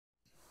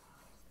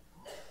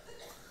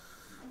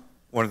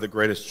One of the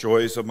greatest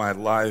joys of my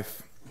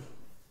life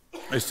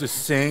is to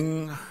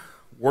sing,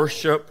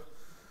 worship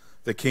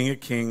the King of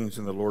Kings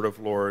and the Lord of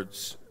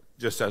Lords,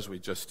 just as we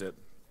just did.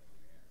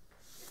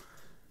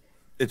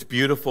 It's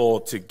beautiful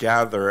to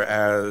gather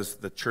as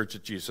the Church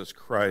of Jesus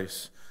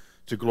Christ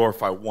to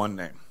glorify one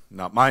name.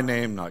 Not my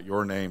name, not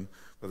your name,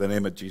 but the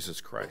name of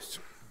Jesus Christ.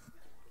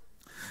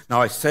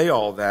 Now, I say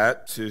all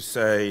that to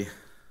say,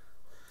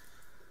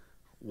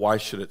 why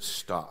should it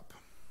stop?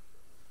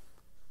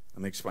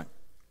 Let me explain.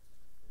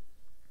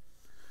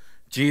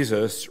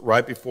 Jesus,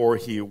 right before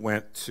he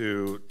went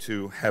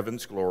to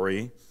heaven's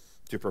glory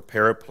to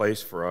prepare a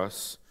place for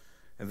us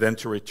and then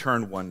to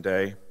return one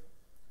day,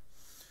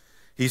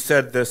 he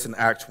said this in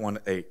Acts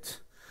 1:8,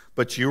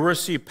 "But you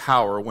receive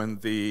power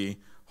when the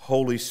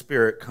Holy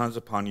Spirit comes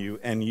upon you,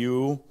 and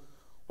you,"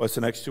 what's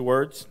the next two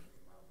words?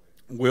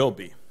 Will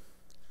be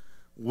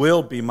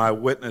my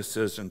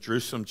witnesses in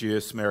Jerusalem, Judea,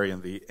 Samaria,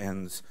 and the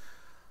ends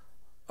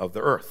of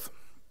the earth.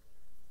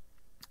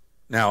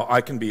 Now,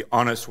 I can be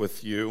honest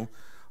with you.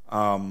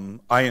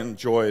 I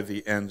enjoy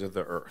the end of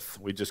the earth.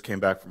 We just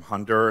came back from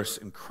Honduras,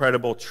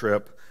 incredible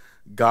trip.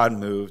 God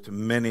moved,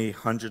 many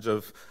hundreds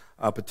of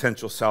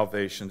potential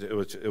salvations. It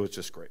was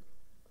just great.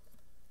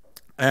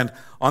 And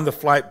on the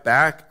flight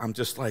back, I'm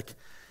just like,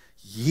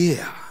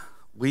 yeah,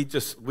 we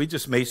just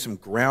made some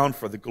ground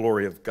for the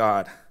glory of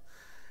God.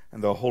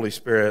 And the Holy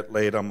Spirit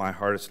laid on my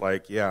heart. It's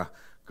like, yeah,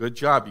 good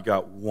job. You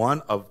got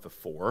one of the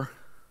four.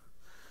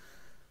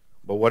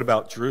 But what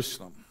about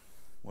Jerusalem?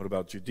 What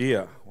about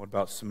Judea? What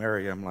about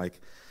Samaria? I'm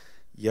like,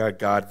 yeah,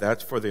 God,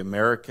 that's for the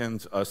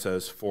Americans, us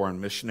as foreign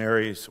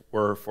missionaries.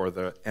 We're for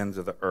the ends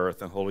of the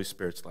earth. And Holy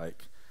Spirit's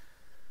like,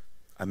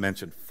 I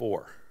mentioned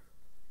four.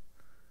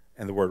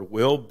 And the word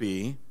will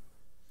be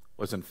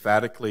was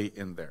emphatically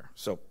in there.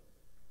 So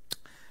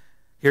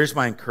here's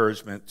my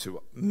encouragement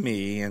to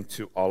me and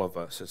to all of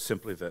us. It's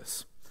simply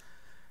this.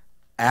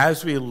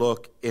 As we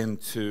look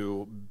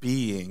into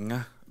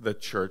being the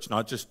church,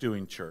 not just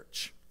doing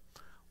church,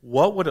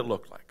 what would it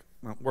look like?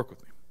 Now, work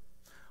with me.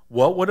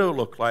 What would it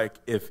look like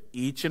if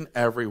each and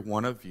every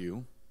one of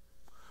you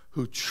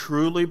who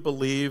truly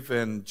believe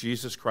in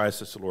Jesus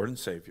Christ as the Lord and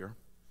Savior,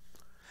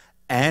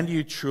 and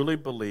you truly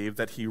believe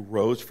that he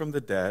rose from the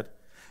dead,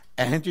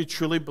 and you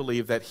truly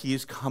believe that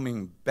he's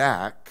coming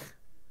back,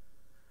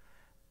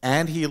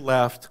 and he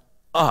left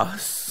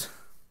us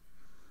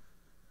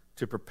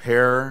to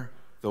prepare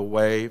the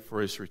way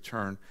for his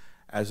return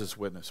as his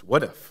witness?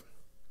 What if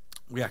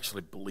we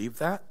actually believe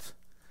that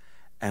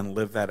and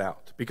live that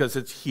out? Because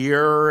it's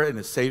here in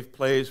a safe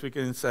place. We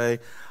can say,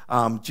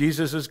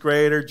 Jesus is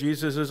greater,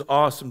 Jesus is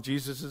awesome,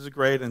 Jesus is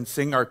great, and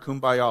sing our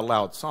Kumbaya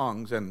loud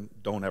songs and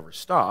don't ever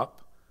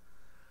stop.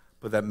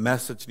 But that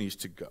message needs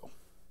to go.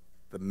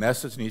 The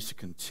message needs to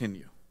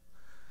continue.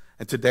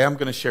 And today I'm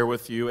going to share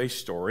with you a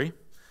story.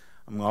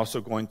 I'm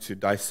also going to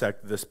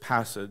dissect this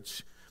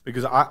passage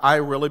because I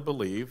really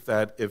believe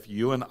that if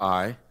you and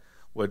I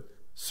would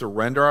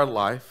surrender our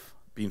life,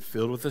 being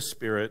filled with the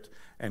Spirit,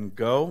 and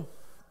go,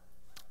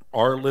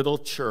 our little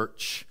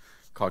church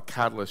called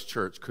Catalyst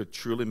Church could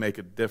truly make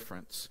a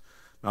difference,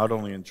 not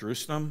only in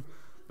Jerusalem,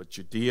 but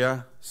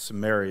Judea,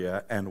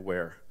 Samaria, and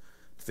where?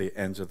 To the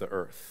ends of the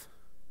earth.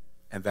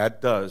 And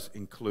that does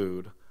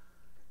include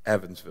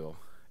Evansville,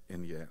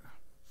 Indiana.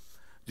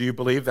 Do you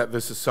believe that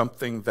this is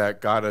something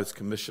that God has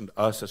commissioned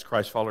us as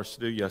Christ followers to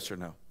do? Yes or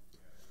no?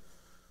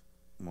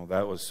 Well,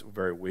 that was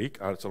very weak.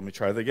 So let me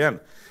try that again.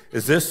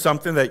 Is this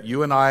something that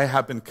you and I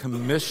have been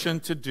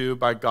commissioned to do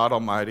by God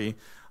Almighty?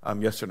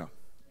 Yes or no?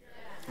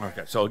 Yes.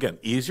 Okay, so again,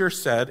 easier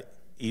said,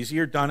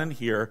 easier done in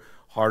here,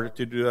 harder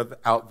to do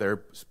out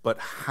there, but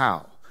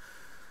how?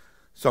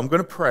 So I'm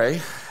going to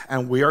pray,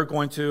 and we are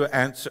going to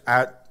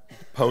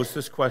pose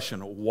this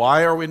question.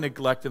 Why are we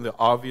neglecting the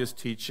obvious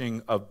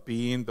teaching of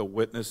being the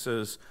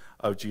witnesses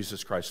of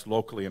Jesus Christ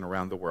locally and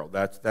around the world?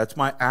 That's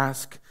my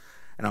ask,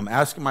 and I'm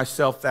asking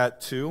myself that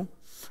too.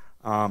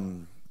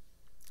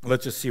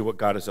 Let's just see what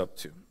God is up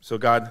to. So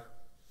God,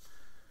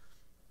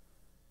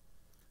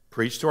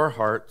 preach to our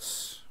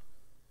hearts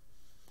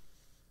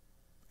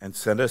and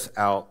send us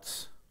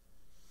out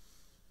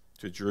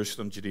to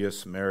Jerusalem, Judea,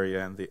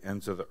 Samaria, and the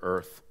ends of the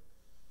earth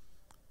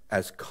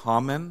as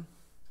common,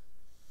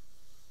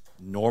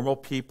 normal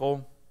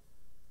people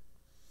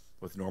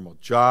with normal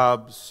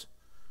jobs,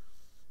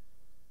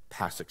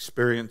 past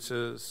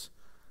experiences,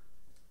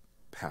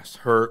 past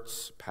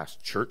hurts,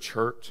 past church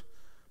hurt,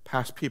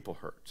 past people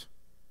hurt.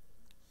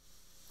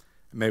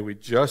 And may we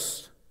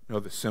just know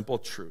the simple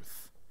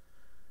truth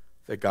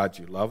that God,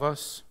 you love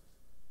us,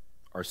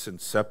 our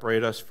sins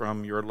separate us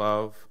from your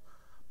love,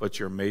 but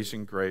your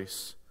amazing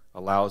grace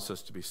allows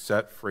us to be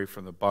set free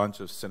from the bonds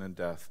of sin and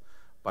death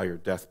by your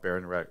death,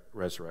 burial, and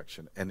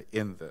resurrection. And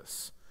in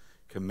this,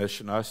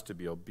 commission us to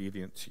be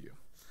obedient to you.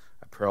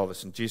 I pray all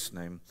this in Jesus'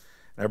 name.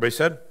 And everybody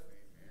said,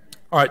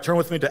 All right, turn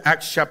with me to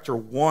Acts chapter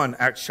 1.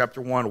 Acts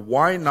chapter 1.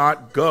 Why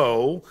not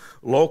go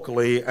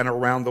locally and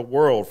around the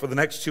world? For the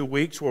next 2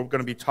 weeks, we're going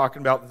to be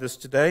talking about this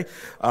today.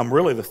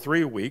 Really, the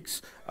 3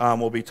 weeks,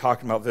 we'll be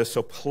talking about this.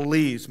 So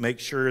please make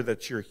sure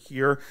that you're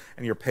here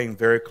and you're paying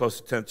very close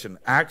attention.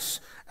 Acts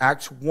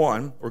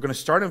 1, we're going to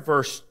start in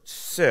verse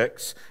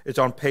 6. It's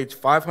on page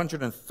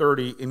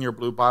 530 in your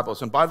blue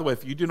Bibles. And by the way,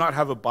 if you do not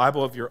have a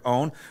Bible of your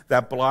own,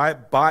 that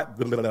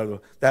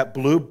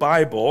blue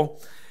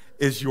Bible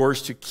is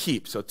yours to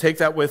keep. So take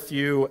that with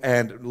you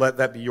and let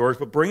that be yours,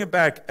 but bring it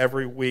back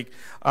every week.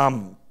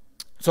 So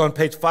on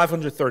page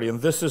 530,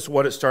 and this is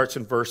what it starts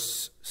in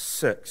verse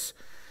 6.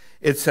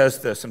 It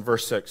says this in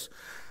verse 6.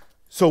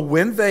 So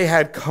when they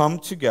had come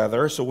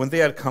together,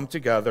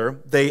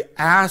 they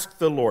asked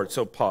the Lord.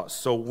 So pause.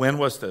 So when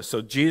was this?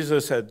 So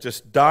Jesus had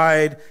just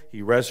died.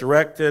 He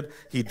resurrected.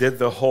 He did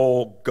the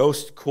whole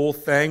ghost cool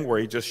thing where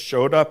he just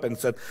showed up and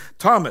said,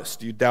 Thomas,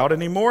 do you doubt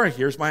anymore?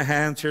 Here's my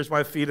hands, here's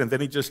my feet. And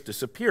then he just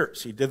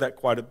disappears. He did that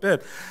quite a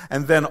bit.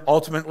 And then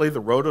ultimately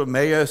the road to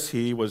Emmaus,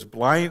 he was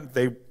blind.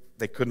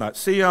 They could not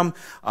see him.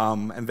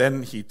 And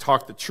then he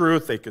talked the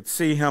truth. They could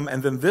see him.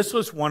 And then this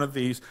was one of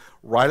these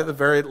right at the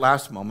very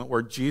last moment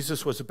where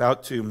Jesus was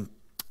about to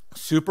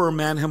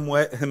Superman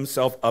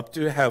himself up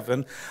to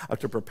heaven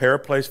to prepare a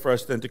place for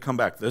us then to come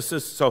back. This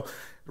is so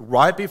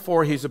right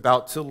before he's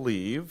about to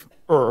leave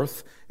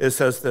earth, it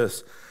says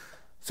this.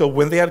 So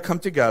when they had come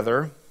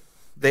together,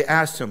 they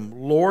asked him,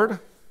 Lord,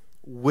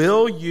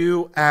 will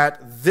you at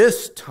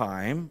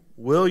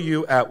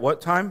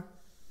what time?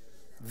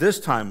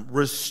 This time,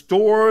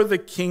 restore the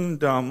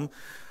kingdom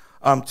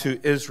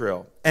to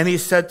Israel. And he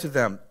said to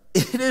them,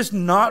 it is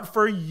not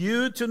for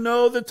you to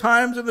know the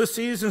times and the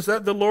seasons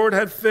that the Lord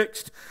had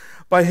fixed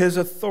by his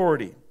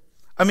authority.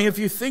 I mean, if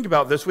you think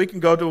about this, we can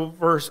go to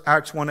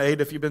Acts 1:8.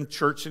 If you've been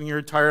church in your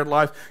entire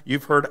life,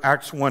 you've heard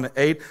Acts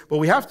 1:8. But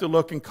we have to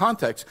look in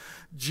context.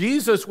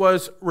 Jesus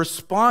was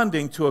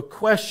responding to a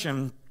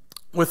question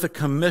with a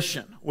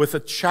commission, with a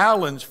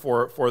challenge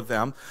for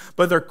them.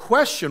 But their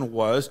question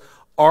was,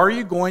 are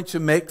you going to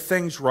make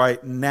things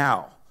right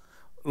now?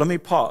 Let me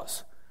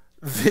pause.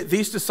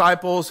 These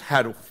disciples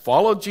had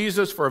followed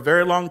Jesus for a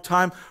very long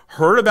time,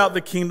 heard about the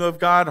kingdom of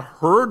God,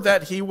 heard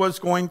that he was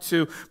going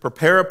to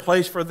prepare a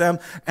place for them,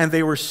 and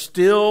they were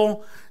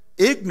still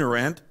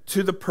ignorant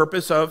to the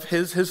purpose of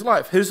his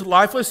life. His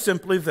life was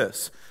simply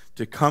this,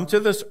 to come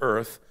to this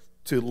earth,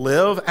 to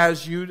live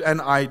as you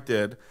and I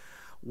did,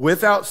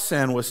 without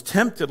sin, was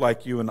tempted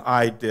like you and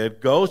I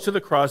did, goes to the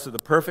cross of the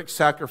perfect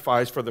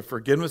sacrifice for the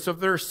forgiveness of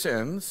their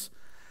sins,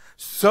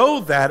 so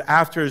that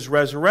after his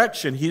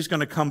resurrection, he's going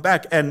to come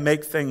back and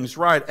make things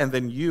right, and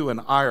then you and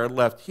I are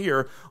left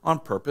here on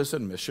purpose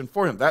and mission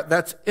for him.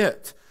 That's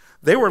it.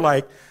 They were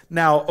like,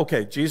 now,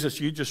 okay, Jesus,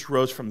 you just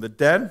rose from the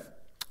dead.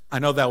 I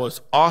know that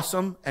was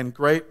awesome and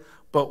great,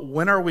 but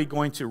when are we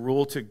going to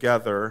rule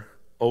together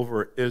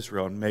over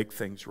Israel and make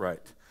things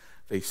right?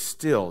 They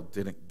still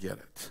didn't get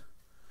it.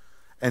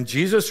 And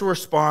Jesus'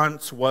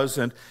 response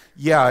wasn't,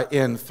 yeah,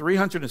 in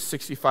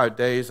 365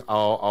 days,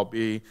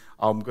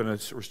 I'm going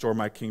to restore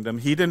my kingdom.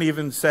 He didn't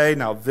even say,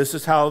 now this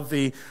is how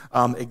the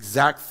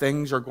exact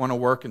things are going to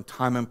work in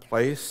time and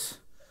place.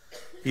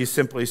 He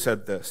simply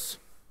said this.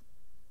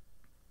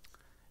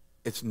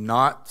 It's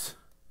not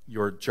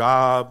your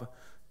job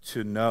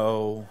to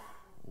know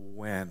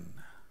when.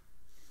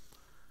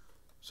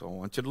 So I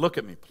want you to look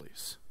at me,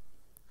 please.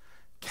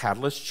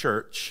 Catalyst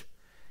Church,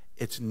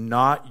 it's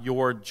not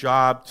your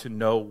job to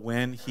know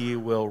when he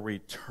will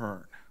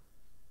return.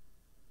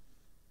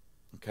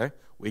 Okay?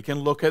 We can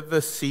look at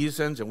the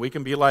seasons and we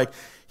can be like,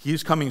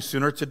 he's coming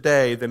sooner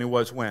today than he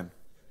was when?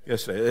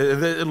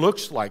 Yesterday. It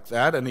looks like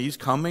that, and he's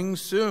coming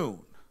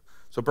soon.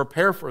 So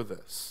prepare for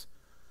this.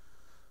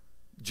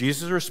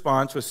 Jesus'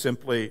 response was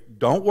simply,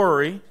 don't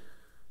worry,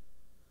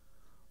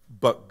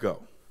 but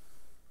go.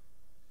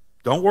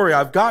 Don't worry,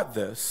 I've got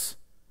this,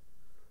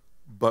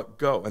 but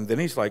go. And then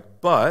he's like,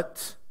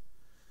 but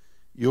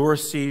you'll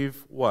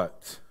receive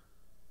what?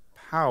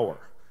 Power.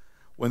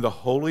 When the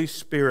Holy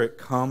Spirit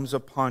comes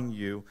upon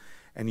you,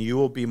 and you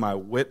will be my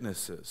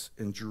witnesses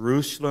in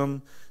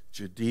Jerusalem,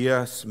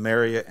 Judea,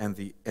 Samaria, and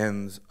the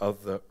ends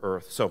of the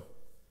earth. So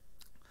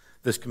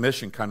this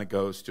commission kind of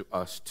goes to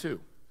us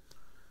too.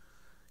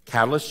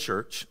 Catalyst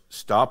Church,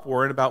 stop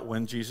worrying about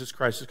when Jesus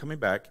Christ is coming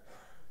back.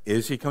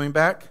 Is he coming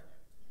back?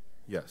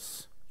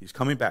 Yes, he's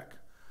coming back.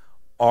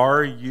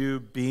 Are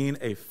you being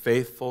a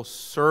faithful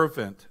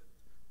servant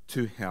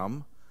to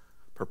him,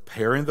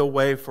 preparing the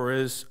way for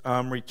his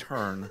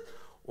return,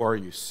 or are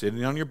you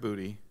sitting on your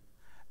booty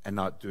and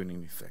not doing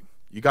anything?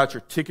 You got your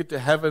ticket to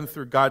heaven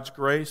through God's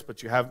grace,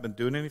 but you haven't been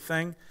doing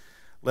anything.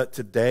 Let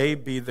today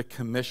be the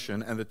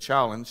commission and the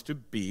challenge to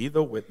be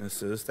the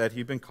witnesses that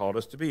he's been called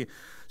us to be.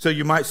 So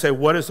you might say,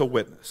 what is a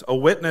witness? A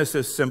witness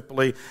is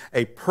simply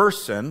a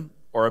person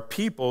or a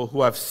people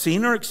who have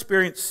seen or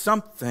experienced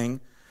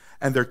something,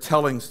 and they're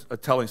telling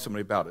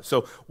somebody about it.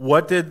 So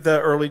what did the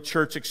early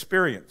church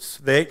experience?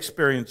 They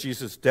experienced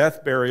Jesus'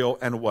 death, burial,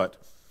 and what?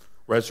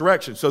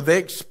 resurrection. So they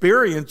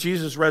experienced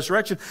Jesus'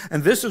 resurrection.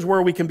 And this is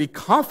where we can be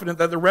confident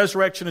that the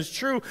resurrection is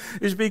true,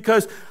 is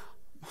because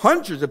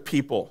hundreds of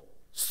people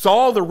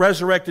saw the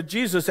resurrected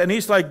Jesus, and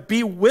he's like,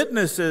 be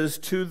witnesses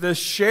to this.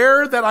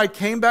 Share that I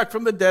came back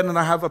from the dead and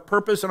I have a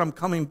purpose and I'm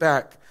coming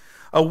back.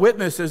 A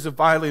witness is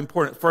vitally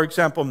important. For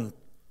example,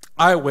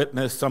 I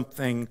witnessed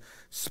something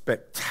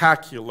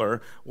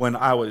spectacular when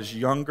I was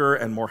younger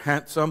and more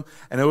handsome,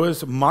 and it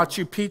was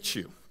Machu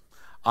Picchu.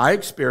 I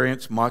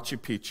experienced Machu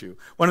Picchu,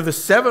 one of the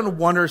 7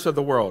 wonders of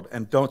the world.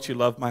 And don't you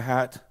love my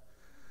hat?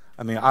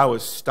 I mean, I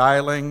was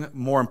styling.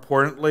 More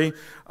importantly,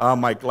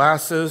 my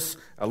glasses.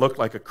 I looked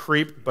like a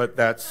creep, but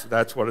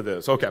that's what it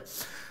is. Okay.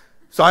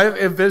 So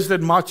I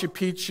visited Machu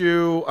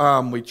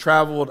Picchu. We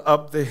traveled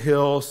up the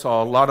hill,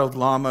 saw a lot of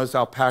llamas,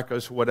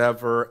 alpacas,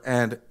 whatever,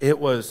 and it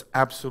was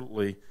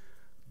absolutely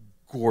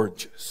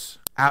gorgeous.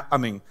 I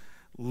mean,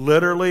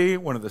 literally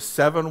one of the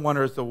 7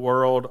 wonders of the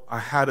world. I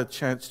had a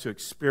chance to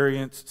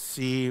experience,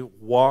 see,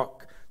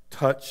 walk,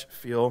 touch,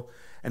 feel,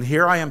 and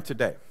here I am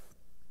today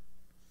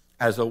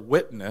as a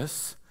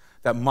witness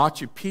that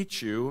Machu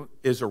Picchu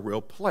is a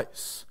real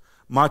place.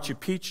 Machu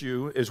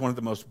Picchu is one of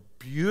the most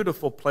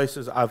beautiful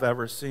places I've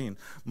ever seen.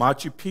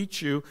 Machu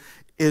Picchu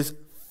is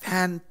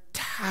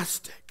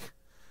fantastic.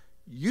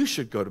 You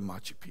should go to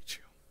Machu Picchu.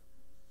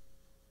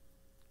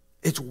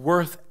 It's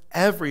worth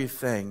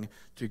everything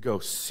to go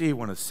see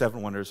one of the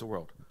 7 wonders of the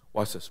world.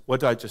 Watch this. What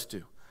did I just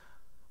do?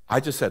 I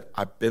just said,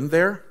 I've been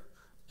there,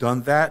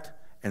 done that,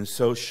 and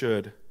so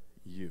should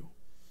you.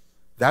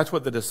 That's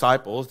what the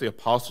disciples, the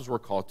apostles, were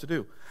called to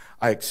do.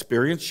 I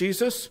experienced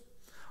Jesus,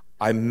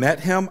 I met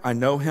him, I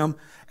know him,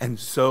 and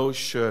so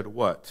should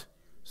what?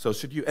 So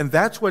should you. And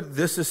that's what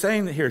this is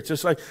saying here. It's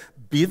just like,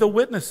 be the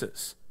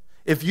witnesses.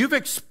 If you've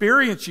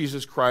experienced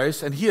Jesus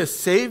Christ and he has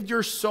saved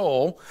your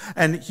soul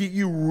and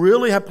you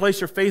really have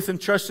placed your faith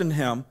and trust in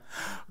him,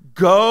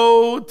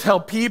 go tell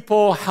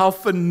people how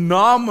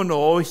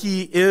phenomenal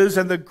he is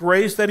and the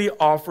grace that he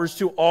offers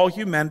to all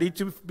humanity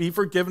to be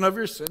forgiven of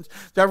your sins,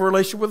 to have a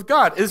relationship with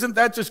God. Isn't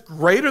that just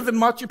greater than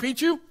Machu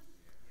Picchu?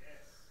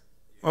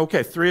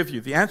 Okay, 3 of you.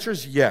 The answer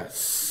is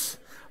yes.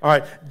 All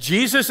right,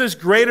 Jesus is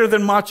greater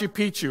than Machu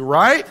Picchu,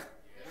 right?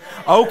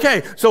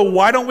 Okay, so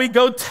why don't we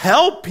go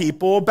tell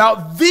people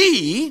about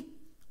the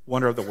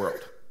wonder of the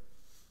world?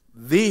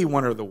 The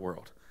wonder of the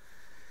world.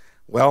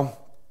 Well,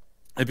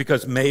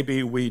 because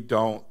maybe we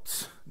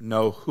don't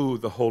know who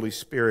the Holy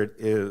Spirit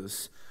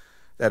is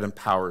that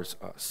empowers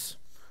us.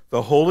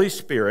 The Holy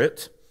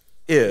Spirit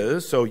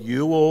is, so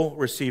you will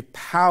receive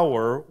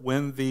power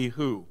when the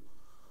who?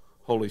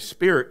 Holy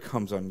Spirit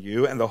comes on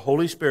you, and the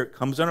Holy Spirit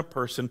comes on a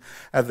person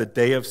at the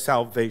day of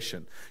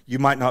salvation. You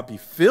might not be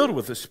filled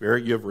with the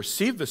Spirit. You have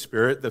received the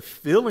Spirit. The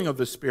filling of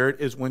the Spirit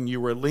is when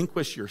you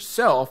relinquish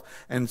yourself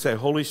and say,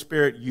 Holy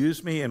Spirit,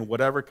 use me in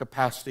whatever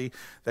capacity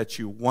that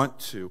you want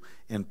to.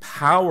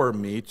 Empower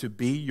me to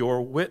be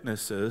your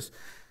witnesses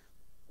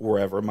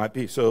wherever it might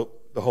be. So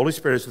the Holy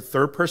Spirit is the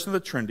third person of the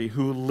Trinity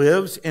who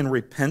lives in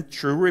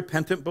true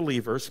repentant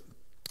believers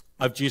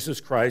of Jesus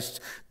Christ's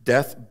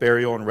death,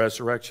 burial, and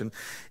resurrection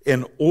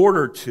in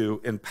order to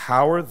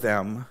empower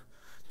them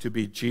to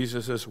be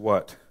Jesus's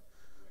what?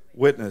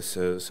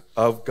 Witnesses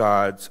of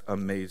God's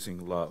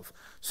amazing love.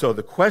 So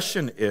the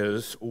question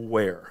is,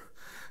 where?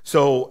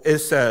 So it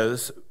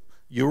says,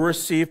 you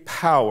receive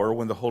power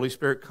when the Holy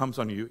Spirit comes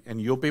on you, and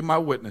you'll be my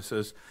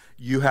witnesses.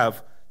 You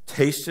have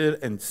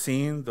tasted and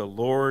seen the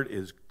Lord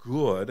is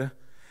good,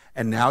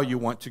 and now you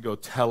want to go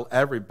tell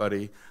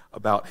everybody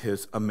about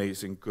his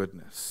amazing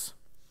goodness.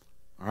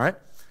 All right?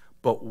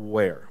 But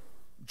where?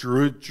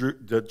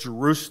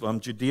 Jerusalem,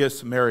 Judea,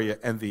 Samaria,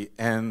 and the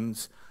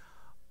ends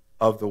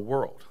of the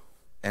world,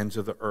 ends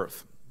of the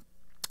earth.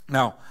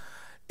 Now,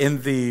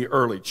 in the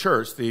early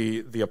church,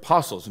 the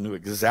apostles knew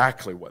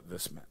exactly what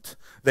this meant.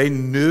 They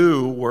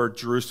knew where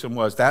Jerusalem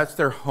was. That's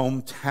their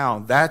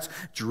hometown.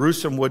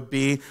 Jerusalem would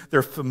be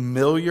their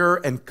familiar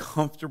and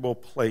comfortable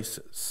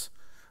places.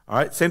 All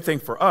right? Same thing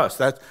for us.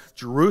 That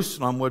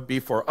Jerusalem would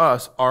be for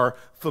us our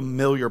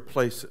familiar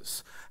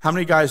places. How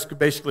many guys could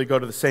basically go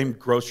to the same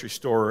grocery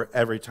store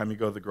every time you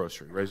go to the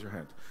grocery? Raise your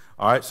hand.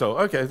 All right, so,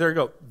 okay, there you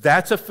go.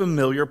 That's a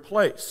familiar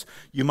place.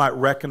 You might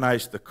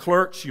recognize the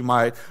clerks. You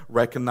might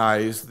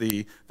recognize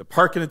the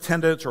parking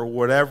attendants or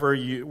wherever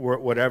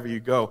you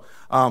go.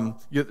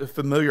 The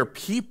familiar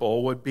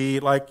people would be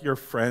like your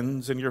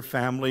friends and your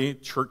family,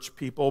 church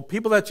people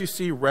that you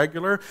see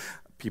regular,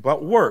 people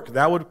at work.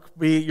 That would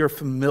be your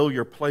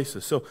familiar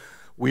places. So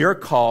we are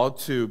called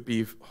to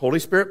be Holy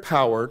Spirit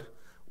powered,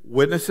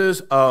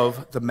 witnesses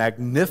of the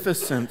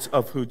magnificence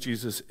of who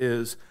Jesus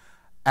is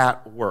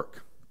at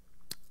work,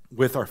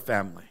 with our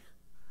family,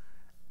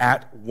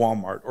 at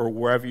Walmart or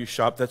wherever you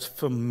shop that's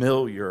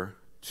familiar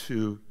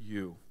to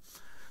you.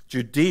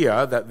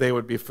 Judea that they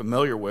would be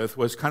familiar with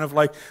was kind of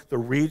like the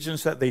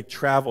regions that they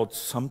traveled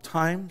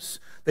sometimes.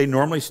 They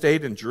normally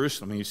stayed in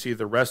Jerusalem. And you see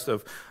the rest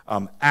of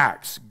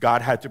Acts,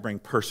 God had to bring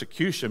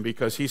persecution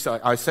because he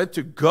said, I said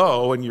to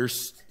go in your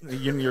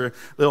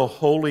little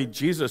holy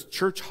Jesus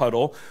church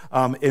huddle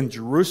in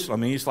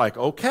Jerusalem. And he's like,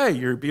 okay,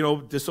 you're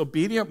being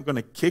disobedient. I'm going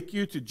to kick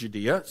you to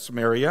Judea,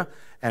 Samaria,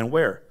 and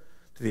where?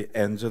 To the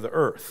ends of the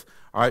earth.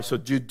 All right, so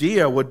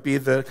Judea would be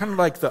the kind of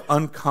like the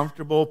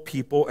uncomfortable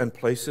people and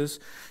places.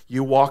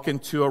 You walk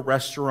into a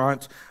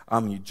restaurant,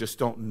 you just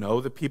don't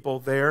know the people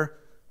there.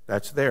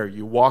 That's there.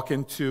 You walk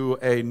into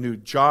a new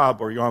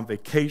job, or you're on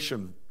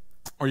vacation,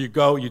 or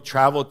you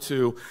travel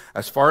to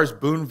as far as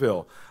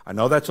Boonville. I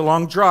know that's a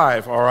long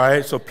drive, all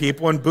right? So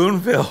people in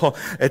Boonville,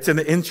 it's an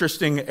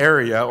interesting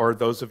area, or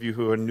those of you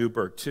who are in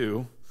Newburgh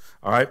too,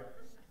 all right?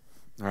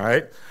 All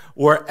right?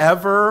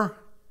 Wherever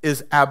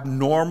is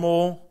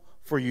abnormal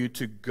for you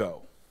to go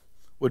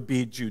would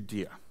be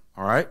Judea,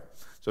 all right?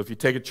 So if you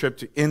take a trip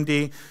to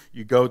Indy,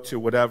 you go to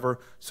whatever.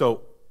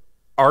 So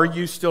are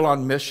you still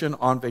on mission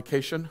on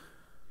vacation?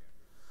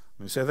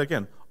 Let me say that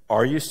again.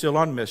 Are you still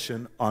on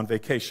mission on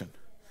vacation?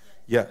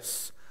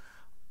 Yes,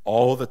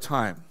 all the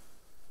time.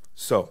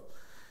 So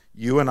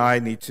you and I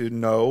need to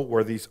know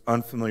where these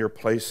unfamiliar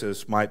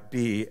places might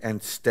be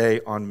and stay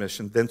on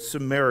mission. Then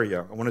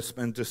Samaria. I want to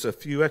spend just a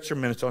few extra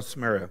minutes on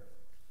Samaria.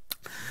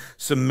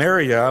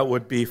 Samaria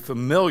would be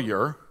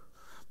familiar,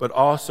 but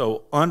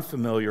also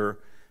unfamiliar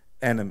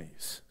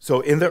enemies.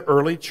 So in the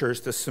early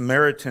church, the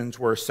Samaritans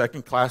were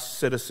second-class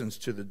citizens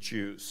to the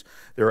Jews.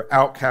 They were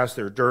outcasts,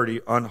 they were dirty,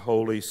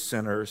 unholy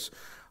sinners.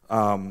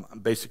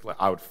 Basically,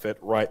 I would fit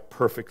right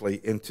perfectly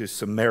into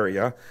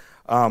Samaria.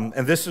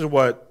 And this is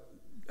what,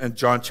 in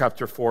John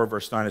chapter 4,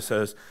 verse 9, it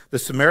says, the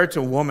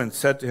Samaritan woman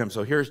said to him,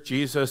 so here's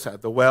Jesus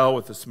at the well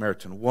with the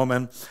Samaritan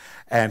woman,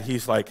 and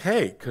he's like,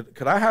 hey,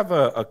 could I have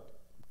a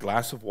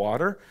glass of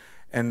water?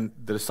 And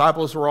the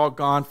disciples were all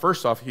gone.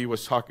 First off, he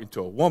was talking to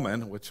a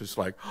woman, which is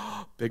like,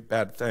 oh, big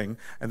bad thing.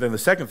 And then the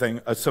second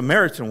thing, a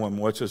Samaritan woman,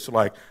 which is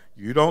like,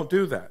 you don't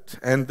do that.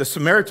 And the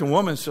Samaritan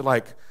woman's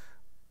like,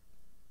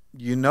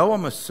 you know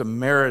I'm a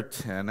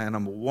Samaritan and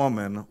I'm a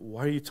woman.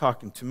 Why are you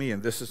talking to me?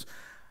 And this is,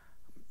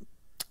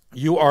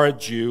 you are a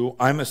Jew.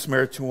 I'm a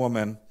Samaritan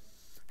woman.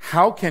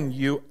 How can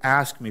you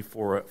ask me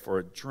for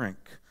a drink?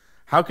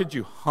 How could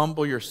you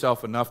humble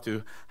yourself enough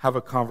to have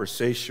a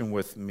conversation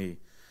with me?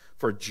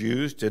 For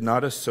Jews did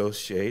not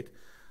associate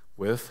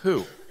with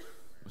who?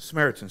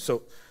 Samaritans.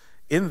 So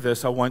in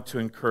this, I want to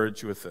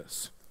encourage you with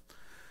this.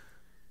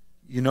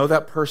 You know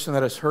that person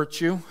that has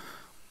hurt you?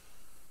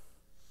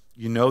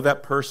 You know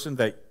that person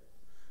that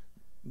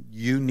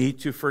you need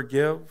to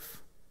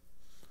forgive?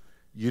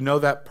 You know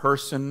that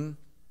person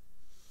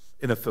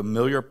in a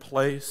familiar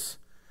place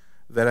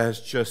that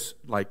has just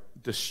like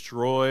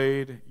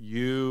destroyed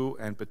you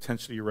and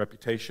potentially your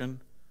reputation?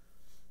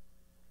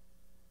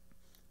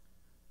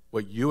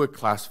 What you would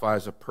classify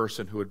as a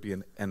person who would be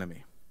an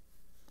enemy.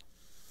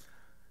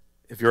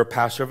 If you're a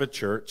pastor of a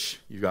church,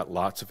 you've got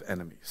lots of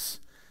enemies.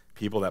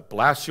 People that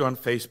blast you on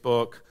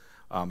Facebook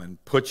and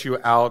put you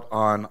out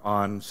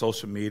on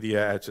social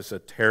media as just a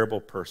terrible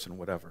person,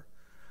 whatever.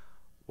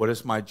 What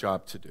is my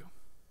job to do?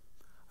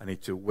 I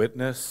need to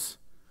witness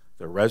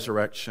the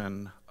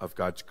resurrection of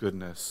God's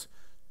goodness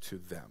to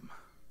them.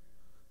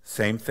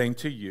 Same thing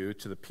to you,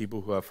 to the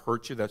people who have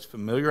hurt you, that's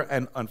familiar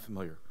and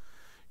unfamiliar.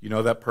 You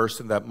know that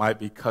person that might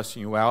be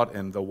cussing you out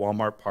in the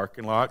Walmart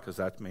parking lot, because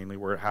that's mainly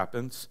where it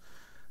happens?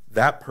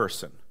 That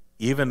person,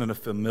 even in a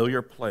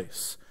familiar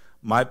place,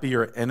 might be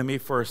your enemy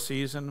for a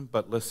season,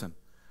 but listen,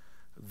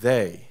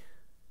 they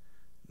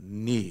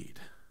need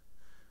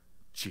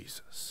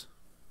Jesus.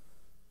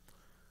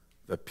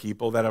 The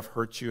people that have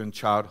hurt you in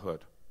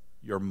childhood,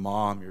 your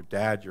mom, your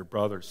dad, your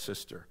brother,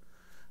 sister,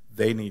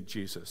 they need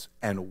Jesus.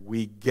 And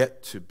we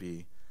get to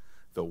be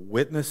the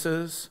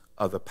witnesses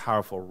of the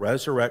powerful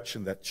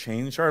resurrection that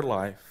changed our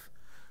life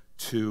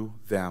to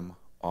them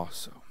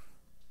also.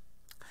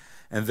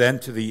 And then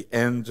to the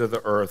ends of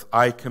the earth,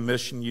 I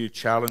commission you,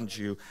 challenge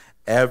you,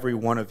 every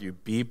one of you,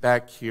 be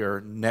back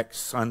here next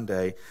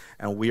Sunday,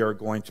 and we are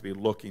going to be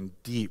looking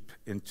deep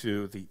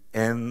into the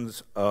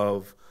ends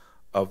of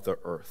the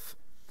earth.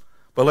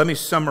 But let me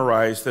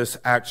summarize this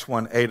Acts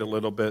 1:8 a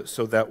little bit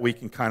so that we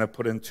can kind of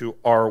put into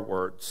our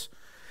words.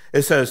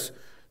 It says,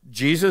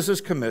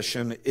 Jesus'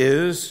 commission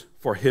is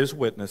for his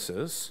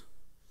witnesses,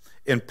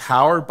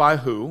 empowered by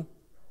who?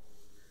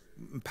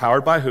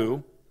 Empowered by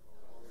who?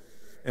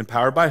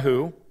 Empowered by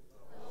who?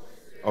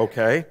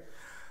 Okay.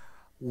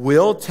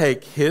 Will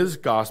take his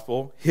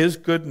gospel, his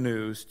good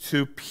news,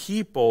 to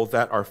people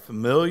that are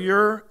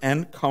familiar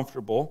and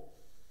comfortable,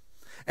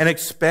 and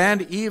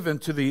expand even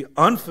to the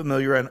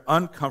unfamiliar and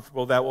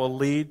uncomfortable that will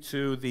lead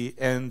to the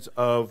ends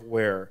of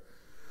where?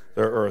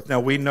 The earth. Now,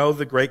 we know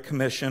the Great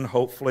Commission,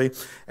 hopefully,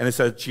 and it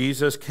says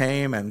Jesus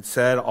came and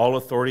said, all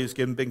authority has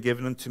been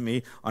given unto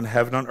me on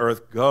heaven and on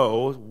earth.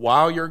 Go,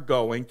 while you're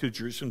going to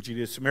Jerusalem,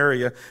 Judea,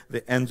 Samaria,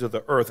 the ends of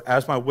the earth,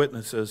 as my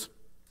witnesses.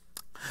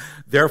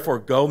 Therefore,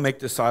 go make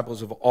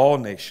disciples of all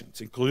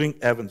nations, including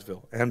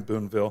Evansville and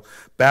Boonville,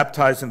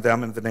 baptizing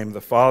them in the name of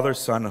the Father,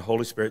 Son, and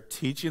Holy Spirit,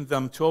 teaching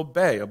them to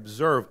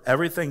observe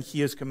everything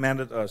he has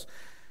commanded us.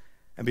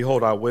 And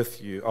behold, I'll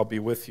be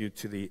with you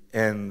to the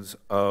ends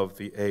of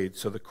the age.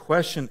 So the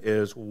question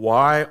is,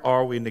 why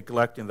are we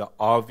neglecting the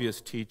obvious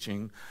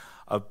teaching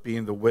of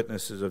being the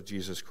witnesses of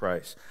Jesus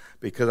Christ?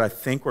 Because I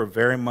think we're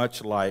very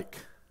much like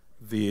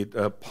the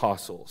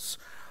apostles,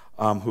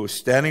 who was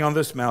standing on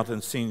this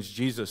mountain, seeing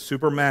Jesus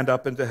supermaned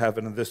up into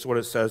heaven, and this is what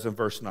it says in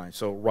verse 9.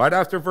 So right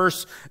after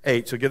verse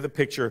 8, so get the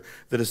picture,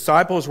 the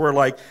disciples were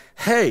like,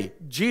 hey,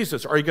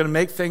 Jesus, are you going to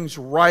make things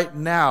right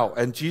now?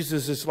 And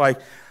Jesus is like,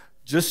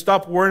 just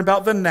stop worrying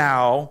about the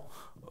now,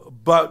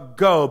 but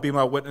go be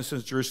my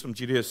witnesses in Jerusalem,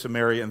 Judea,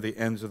 Samaria, and the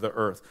ends of the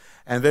earth.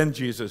 And then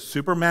Jesus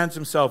supermans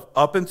himself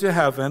up into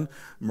heaven,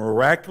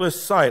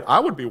 miraculous sight. I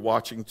would be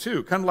watching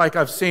too. Kind of like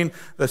I've seen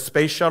the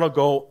space shuttle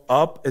go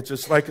up. It's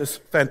just like this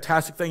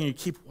fantastic thing. And you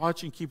keep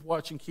watching, keep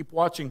watching, keep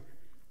watching.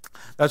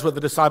 That's what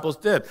the disciples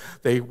did.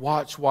 They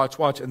watch.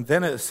 And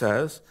then it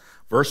says,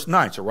 verse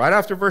 9. So right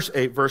after verse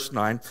 8, verse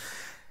 9.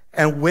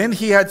 And when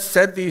he had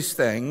said these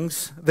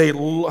things, they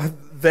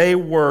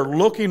were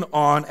looking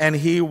on, and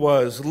he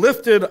was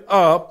lifted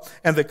up,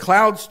 and the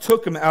clouds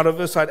took him out of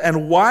his sight.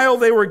 And while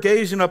they were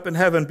gazing up in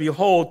heaven,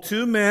 behold,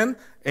 two men,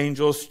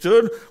 angels,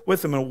 stood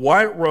with him in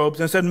white robes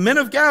and said, Men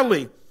of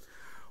Galilee,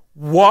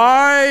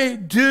 why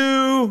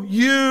do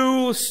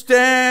you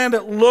stand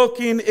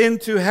looking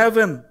into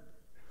heaven?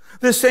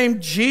 The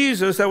same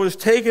Jesus that was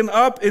taken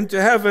up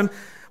into heaven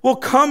will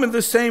come in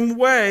the same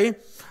way,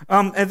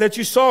 and that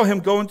you saw him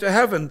go into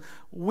heaven.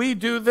 We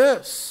do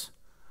this.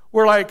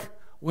 We're like,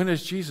 when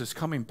is Jesus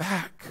coming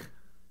back?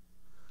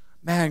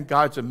 Man,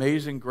 God's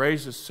amazing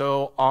grace is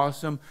so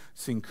awesome.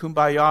 Sing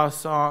kumbaya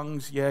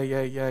songs.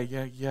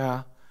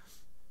 Yeah.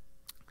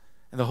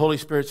 And the Holy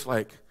Spirit's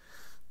like,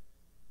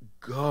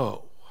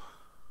 go.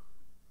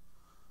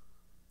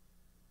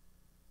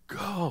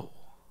 Go.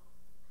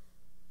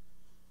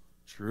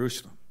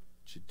 Jerusalem,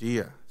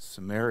 Judea,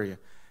 Samaria,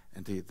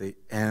 and to the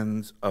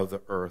ends of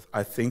the earth.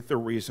 I think the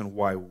reason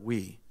why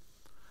we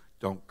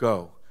don't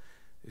go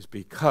is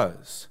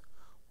because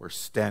we're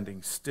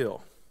standing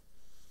still.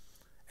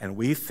 And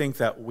we think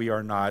that we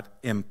are not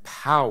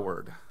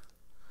empowered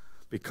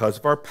because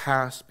of our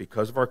past,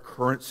 because of our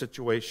current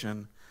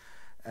situation.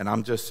 And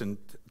I'm just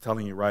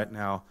telling you right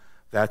now,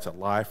 that's a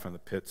lie from the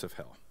pits of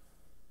hell.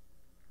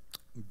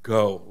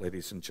 Go,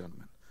 ladies and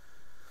gentlemen.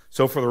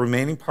 So for the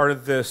remaining part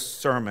of this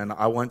sermon,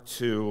 I want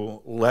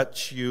to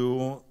let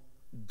you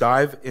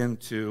dive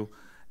into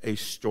a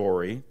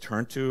story.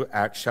 Turn to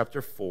Acts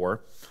chapter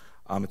 4.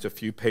 It's a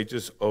few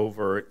pages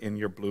over in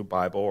your blue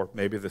Bible, or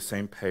maybe the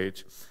same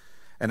page.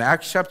 And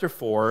Acts chapter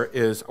 4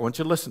 is, I want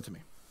you to listen to me.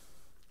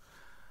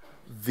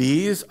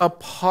 These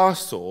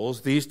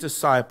apostles, these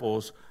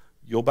disciples,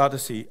 you're about to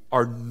see,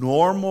 are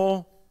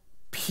normal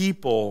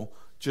people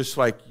just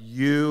like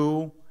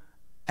you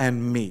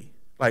and me,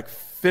 like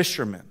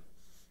fishermen.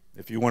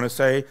 If you want to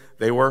say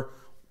they were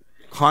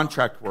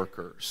contract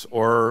workers,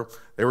 or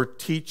they were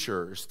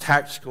teachers,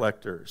 tax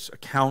collectors,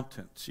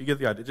 accountants. You get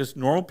the idea. Just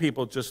normal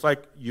people just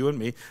like you and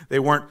me. They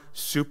weren't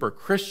super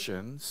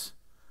Christians,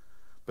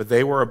 but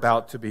they were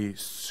about to be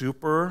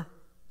super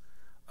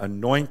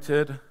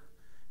anointed,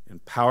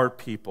 empowered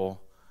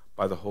people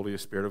by the Holy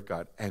Spirit of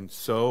God. And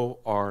so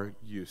are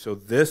you. So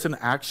this in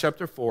Acts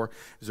chapter 4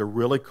 is a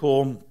really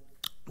cool,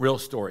 real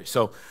story.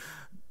 So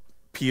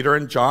Peter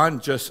and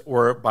John just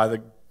were, by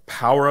the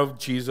power of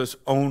Jesus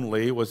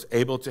only, was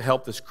able to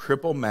help this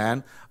crippled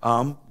man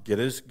get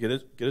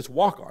his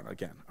walk on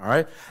again. All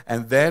right,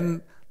 and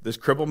then this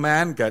crippled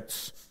man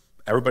gets.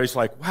 Everybody's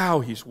like,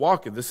 "Wow, he's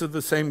walking. This is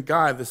the same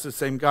guy. This is the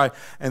same guy."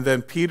 And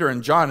then Peter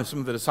and John and some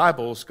of the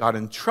disciples got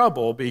in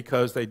trouble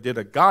because they did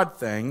a God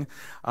thing.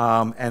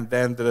 And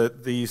then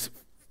these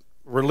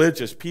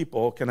religious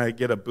people. Can I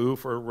get a boo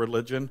for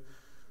religion?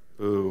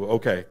 Boo.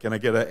 Okay. Can I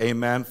get an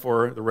amen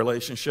for the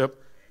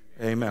relationship?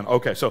 Amen.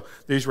 Okay, so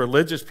these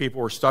religious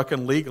people were stuck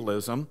in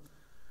legalism,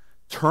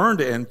 turned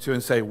into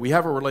and say, we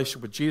have a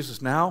relationship with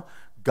Jesus now.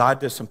 God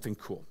did something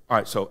cool. All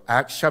right, so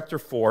Acts chapter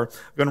 4.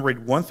 I'm going to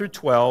read 1 through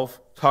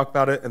 12, talk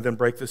about it, and then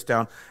break this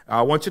down.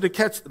 I want you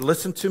to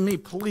listen to me,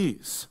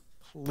 please.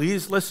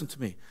 Please listen to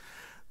me.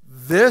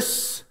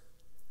 These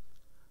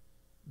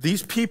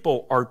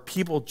people are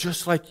people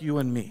just like you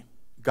and me.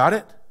 Got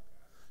it?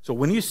 So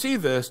when you see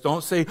this,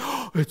 don't say,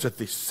 oh, it's at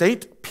the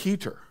St.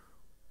 Peter.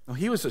 No,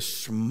 he was a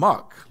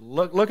schmuck.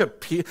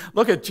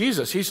 Look at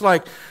Jesus. He's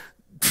like,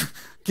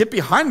 get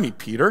behind me,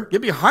 Peter.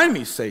 Get behind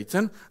me,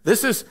 Satan.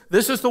 This is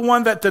the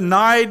one that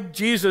denied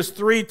Jesus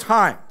 3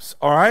 times.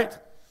 All right?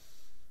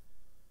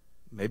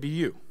 Maybe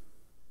you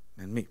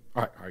and me.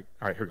 All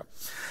right, here we go.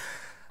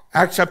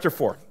 Acts chapter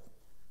 4.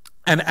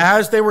 And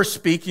as they were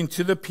speaking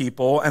to the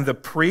people, and the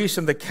priest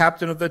and the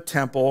captain of the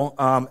temple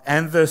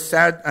and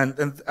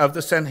of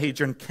the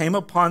Sanhedrin came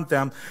upon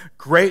them,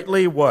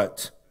 greatly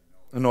what?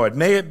 annoyed.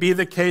 May it be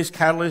the case,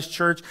 Catalyst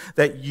Church,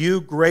 that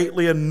you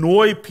greatly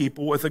annoy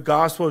people with the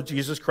gospel of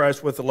Jesus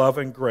Christ with love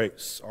and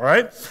grace, all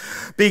right?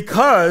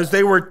 Because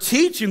they were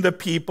teaching the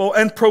people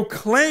and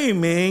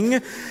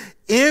proclaiming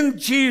in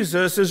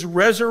Jesus his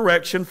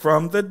resurrection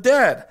from the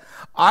dead.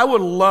 I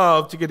would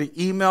love to get an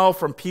email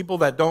from people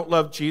that don't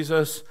love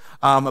Jesus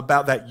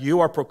about that you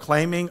are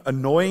proclaiming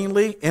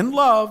annoyingly in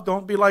love.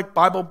 Don't be like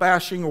Bible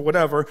bashing or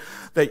whatever.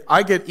 That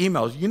I get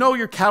emails. You know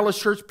your Catalyst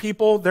Church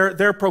people,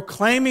 they're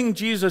proclaiming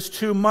Jesus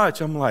too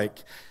much. I'm like,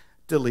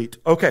 delete.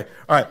 Okay,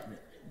 all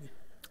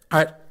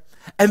right.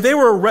 And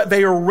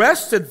they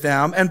arrested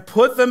them and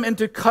put them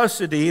into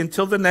custody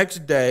until the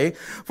next day,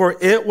 for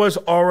it was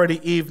already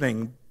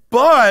evening.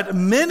 But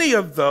many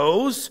of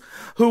those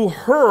who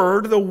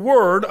heard the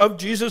word of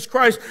Jesus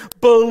Christ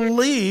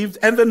believed,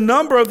 and the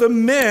number of the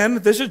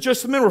men, this is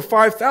just the men, were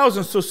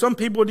 5,000. So some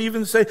people would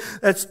even say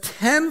that's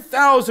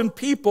 10,000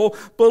 people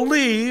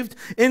believed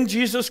in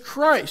Jesus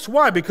Christ.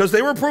 Why? Because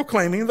they were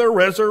proclaiming the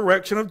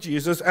resurrection of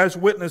Jesus as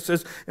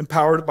witnesses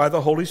empowered by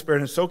the Holy Spirit.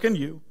 And so can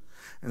you,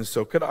 and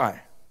so could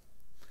I.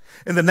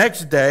 And the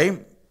next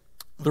day,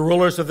 the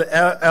rulers of the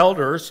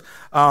elders,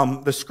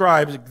 the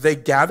scribes, they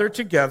gathered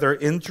together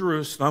in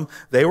Jerusalem.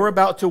 They were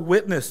about to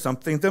witness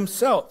something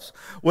themselves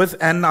with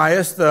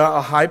Ananias,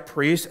 the high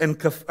priest, and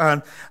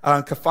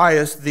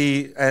Caiaphas,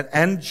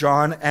 and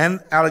John,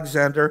 and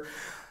Alexander,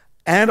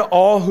 and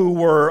all who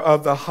were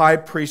of the high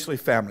priestly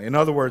family. In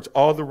other words,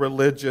 all the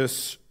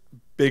religious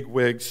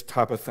bigwigs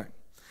type of thing.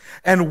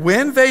 And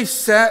when they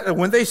set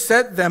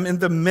them in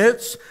the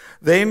midst,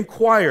 they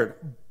inquired,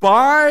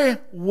 by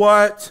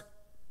what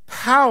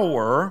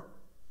power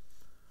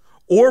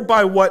or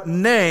by what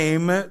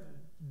name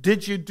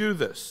did you do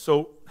this?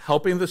 So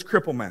helping this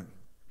crippled man.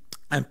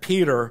 And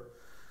Peter,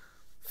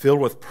 filled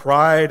with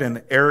pride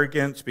and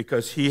arrogance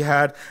because he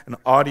had an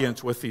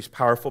audience with these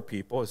powerful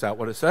people. Is that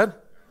what it said?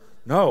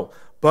 No.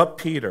 But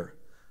Peter,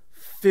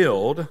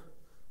 filled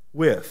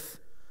with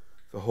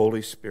the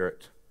Holy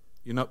Spirit.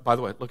 You know, by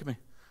the way, look at me.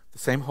 The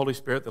same Holy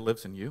Spirit that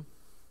lives in you.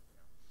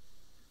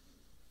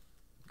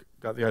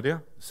 Got the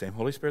idea? The same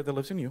Holy Spirit that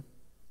lives in you.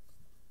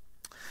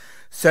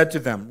 Said to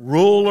them,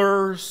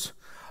 rulers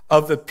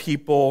of the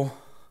people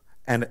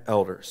and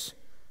elders,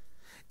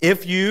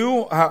 if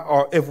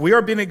we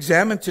are being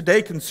examined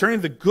today concerning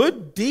the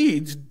good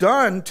deeds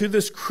done to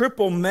this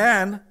crippled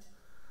man,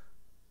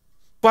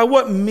 by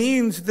what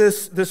means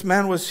this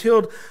man was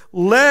healed,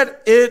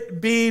 let it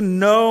be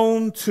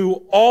known to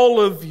all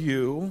of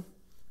you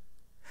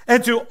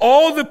and to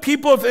all the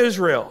people of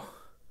Israel,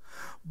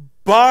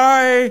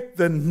 by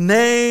the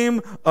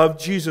name of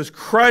Jesus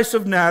Christ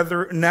of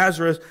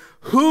Nazareth,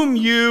 whom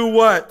you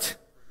what?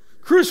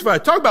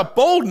 Crucified. Talk about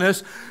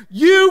boldness.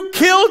 You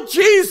killed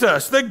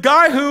Jesus, the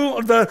guy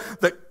who,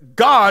 the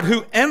God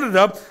who ended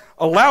up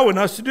allowing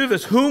us to do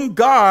this, whom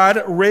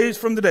God raised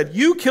from the dead.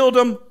 You killed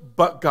him,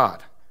 but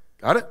God.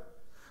 Got it?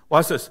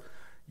 Watch this.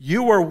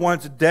 You were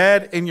once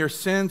dead in your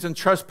sins and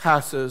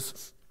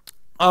trespasses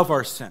of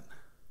our sin.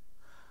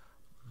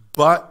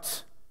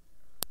 But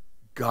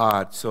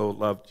God so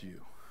loved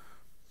you.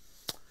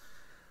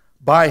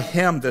 By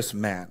him, this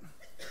man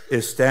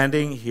is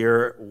standing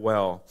here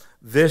well.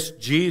 This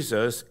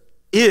Jesus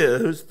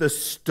is the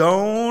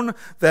stone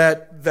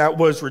that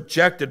was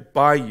rejected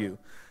by you,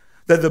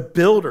 that the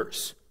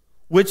builders,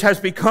 which has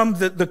become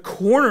the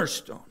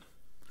cornerstone.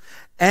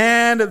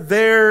 And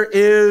there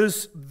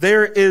is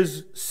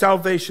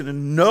salvation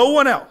in no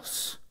one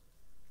else,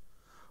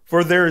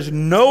 for there is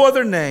no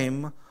other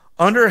name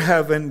under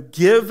heaven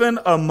given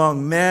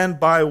among men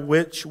by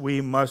which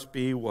we must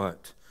be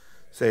what?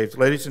 Saved.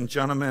 Ladies and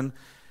gentlemen,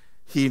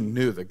 he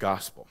knew the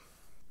gospel.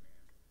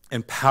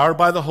 Empowered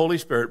by the Holy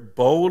Spirit,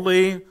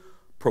 boldly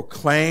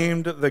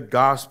proclaimed the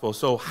gospel.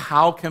 So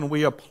how can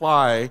we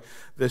apply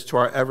this to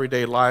our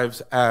everyday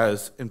lives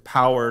as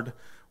empowered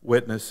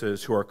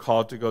witnesses who are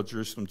called to go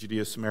Jerusalem,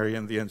 Judea, Samaria,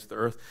 and the ends of the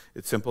earth?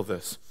 It's simple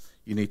this.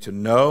 You need to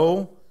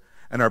know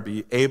and are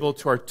be able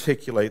to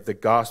articulate the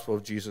gospel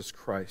of Jesus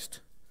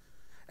Christ.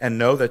 And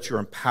know that you're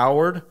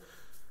empowered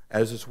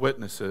as his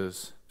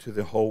witnesses to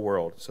the whole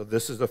world. So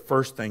this is the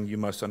first thing you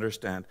must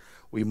understand.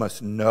 We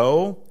must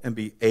know and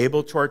be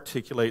able to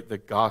articulate the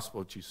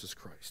gospel of Jesus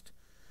Christ.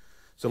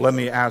 So let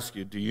me ask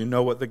you, do you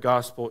know what the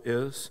gospel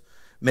is?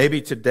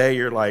 Maybe today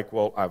you're like,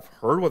 well, I've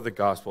heard what the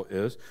gospel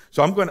is.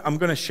 So I'm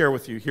going to share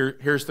with you,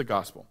 here's the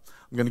gospel.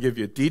 I'm going to give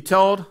you a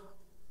detailed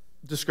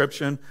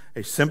description,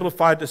 a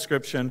simplified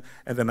description,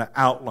 and then an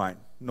outline.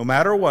 No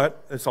matter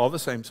what, it's all the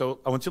same. So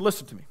I want you to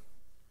listen to me.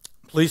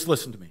 Please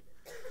listen to me.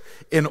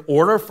 In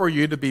order for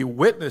you to be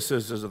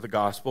witnesses of the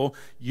gospel,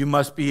 you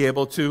must be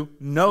able to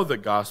know the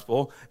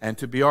gospel and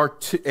to be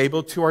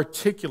able to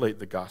articulate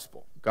the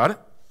gospel. Got it?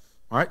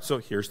 All right, so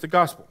here's the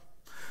gospel.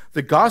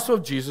 The gospel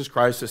of Jesus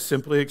Christ is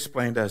simply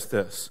explained as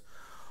this.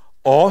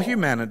 All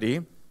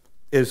humanity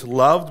is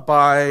loved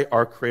by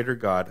our Creator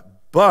God,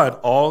 but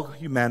all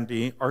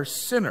humanity are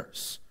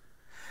sinners.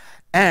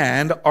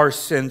 And our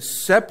sins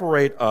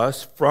separate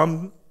us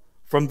from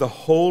the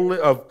holy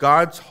of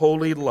God's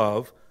holy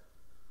love,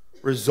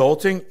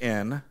 resulting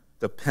in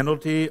The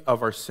penalty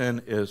of our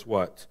sin is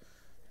what?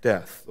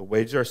 Death. The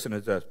wages of our sin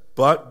is death.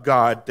 But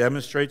God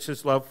demonstrates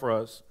his love for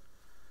us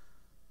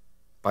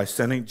by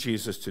sending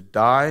Jesus to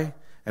die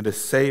and to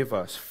save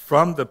us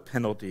from the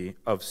penalty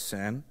of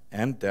sin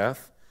and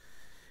death,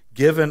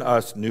 given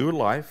us new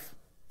life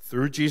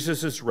through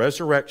Jesus'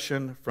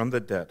 resurrection from the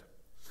dead.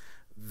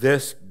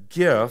 This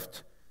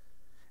gift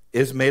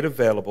is made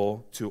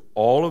available to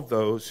all of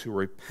those who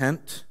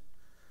repent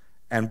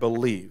and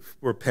believe,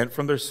 repent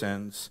from their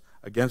sins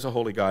against a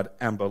holy God,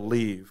 and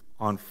believe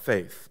on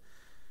faith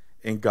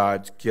in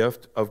God's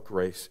gift of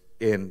grace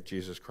in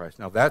Jesus Christ.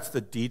 Now, that's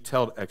the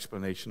detailed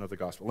explanation of the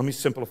gospel. Let me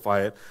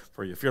simplify it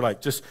for you. If you're like,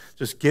 just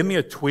give me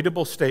a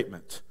tweetable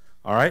statement,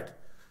 all right?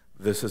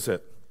 This is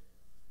it.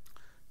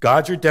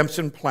 God's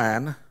redemption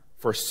plan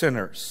for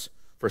sinners,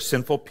 for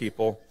sinful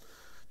people,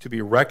 to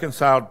be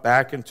reconciled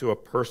back into a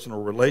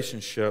personal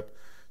relationship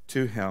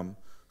to him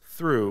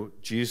through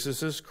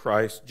Jesus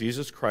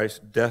Christ's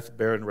death,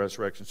 burial, and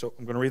resurrection. So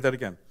I'm going to read that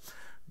again.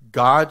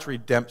 God's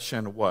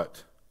redemption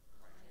what?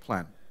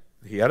 Plan.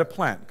 He had a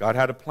plan. God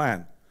had a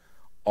plan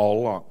all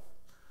along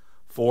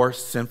for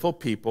sinful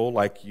people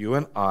like you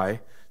and I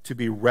to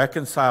be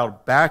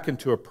reconciled back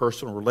into a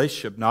personal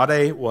relationship. Not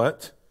a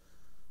what?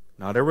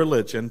 Not a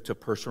religion, to a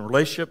personal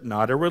relationship,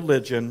 not a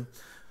religion,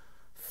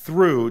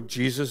 through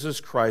Jesus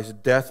Christ's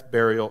death,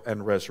 burial,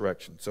 and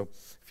resurrection. So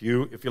if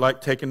you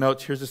like taking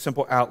notes, here's a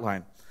simple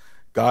outline.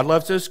 God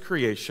loves his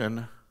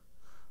creation,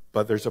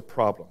 but there's a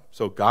problem.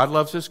 So God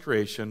loves his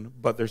creation,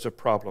 but there's a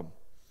problem.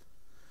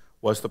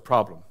 What's the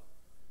problem?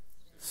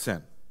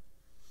 Sin.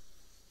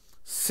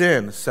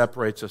 Sin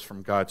separates us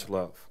from God's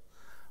love,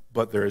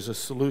 but there is a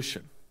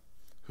solution.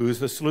 Who is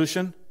the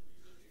solution?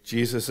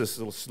 Jesus is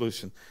the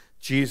solution.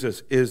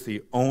 Jesus is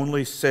the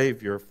only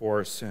Savior for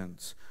our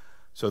sins.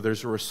 So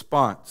there's a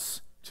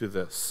response to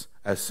this.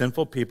 As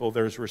sinful people,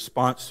 there's a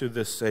response to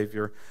this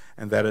Savior,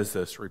 and that is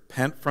this: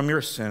 repent from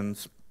your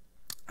sins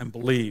and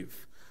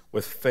believe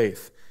with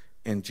faith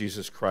in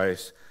Jesus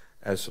Christ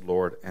as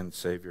Lord and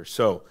Savior.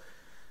 So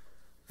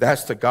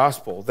that's the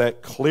gospel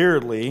that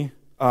clearly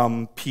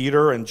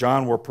Peter and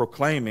John were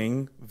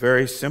proclaiming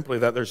very simply,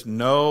 that there's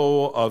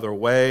no other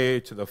way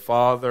to the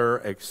Father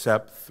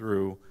except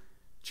through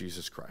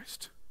Jesus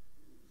Christ.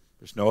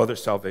 There's no other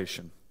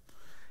salvation.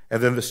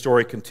 And then the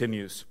story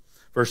continues.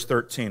 Verse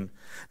 13.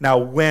 Now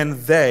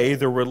when they,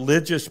 the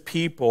religious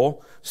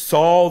people,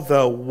 saw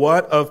the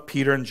what of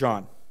Peter and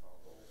John?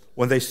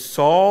 When they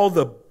saw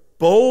the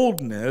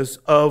boldness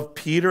of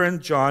Peter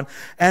and John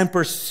and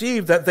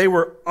perceived that they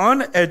were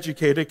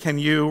uneducated. Can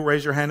you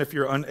raise your hand if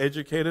you're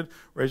uneducated?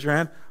 Raise your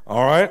hand.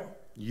 All right.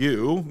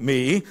 You,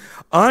 me,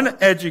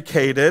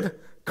 uneducated,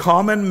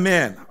 common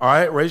men. All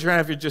right. Raise your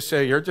hand if you just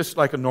say you're just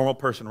like a normal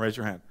person. Raise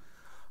your hand.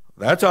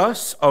 That's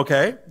us.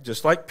 Okay.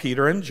 Just like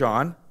Peter and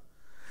John.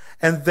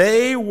 And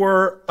they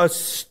were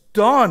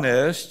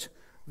astonished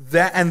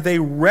and they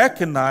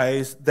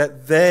recognized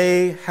that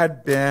they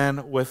had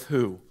been with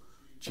who?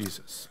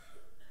 Jesus.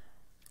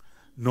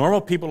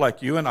 Normal people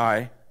like you and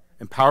I,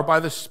 empowered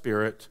by the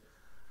Spirit,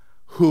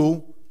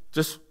 who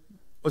just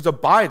was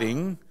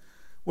abiding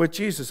with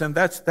Jesus. And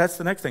that's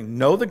the next thing.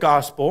 Know the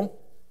gospel,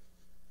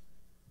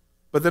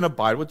 but then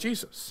abide with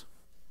Jesus.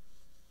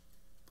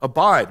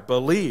 Abide,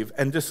 believe,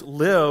 and just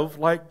live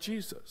like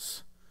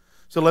Jesus.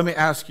 So let me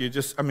ask you,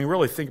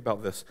 really think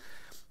about this.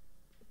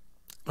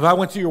 If I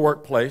went to your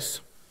workplace,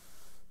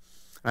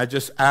 and I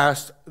just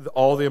asked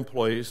all the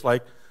employees,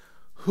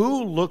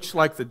 who looks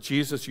like the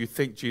Jesus you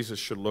think Jesus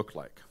should look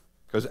like?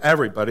 Because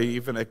everybody,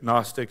 even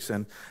agnostics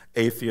and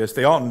atheists,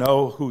 they all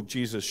know who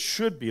Jesus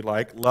should be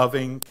like: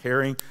 loving,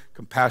 caring,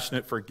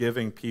 compassionate,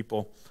 forgiving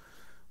people.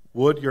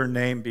 Would your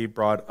name be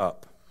brought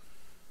up?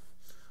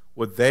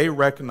 Would they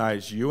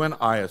recognize you and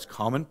I as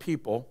common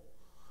people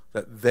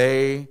that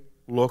they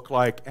look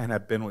like and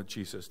have been with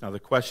Jesus? Now the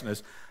question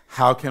is,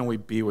 how can we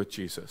be with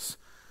Jesus?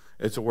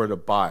 It's a word,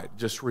 abide.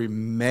 Just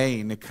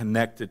remain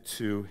connected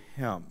to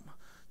him.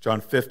 John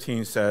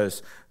 15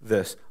 says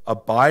this: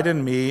 abide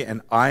in me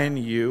and I in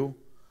you,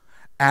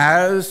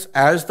 as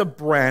the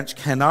branch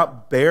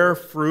cannot bear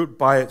fruit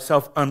by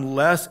itself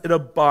unless it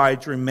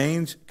abides,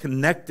 remains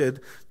connected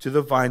to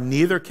the vine,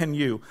 neither can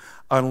you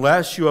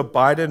unless you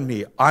abide in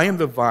me. I am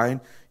the vine,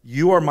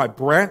 you are my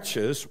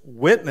branches,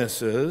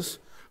 witnesses.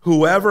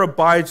 Whoever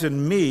abides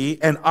in me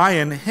and I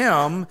in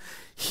him,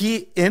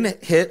 he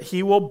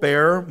will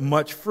bear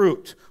much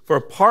fruit. For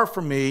apart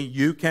from me,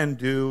 you can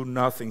do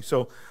nothing.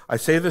 So I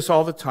say this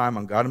all the time,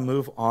 I'm going to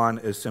move on,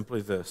 is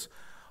simply this.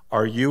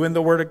 Are you in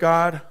the Word of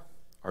God?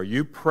 Are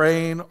you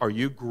praying? Are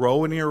you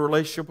growing in your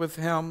relationship with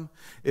him?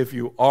 If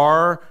you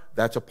are,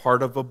 that's a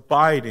part of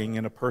abiding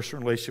in a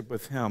personal relationship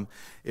with him.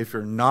 If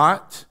you're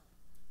not,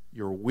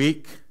 you're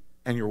weak,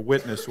 and your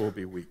witness will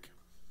be weak.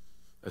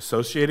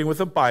 Associating with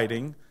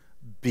abiding,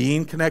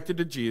 being connected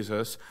to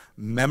Jesus,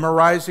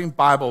 memorizing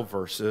Bible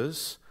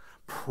verses,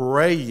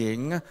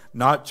 praying,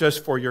 not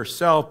just for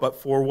yourself, but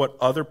for what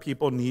other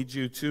people need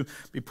you to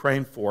be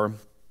praying for,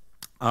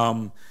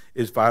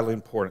 is vitally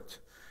important.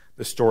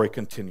 The story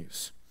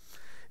continues.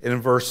 In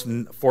verse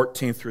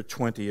 14 through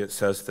 20, it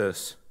says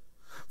this: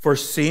 For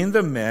seeing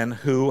the men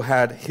who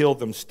had healed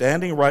them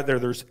standing right there,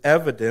 there's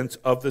evidence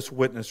of this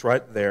witness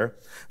right there.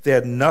 They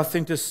had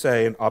nothing to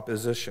say in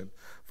opposition.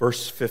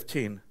 Verse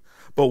 15.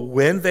 But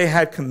when they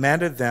had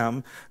commanded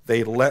them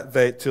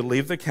to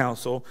leave the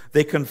council,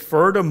 they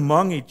conferred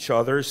among each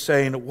other,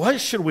 saying,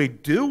 what should we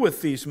do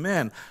with these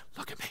men?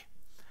 Look at me.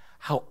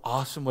 How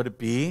awesome would it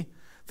be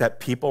that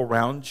people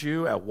around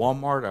you at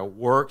Walmart, at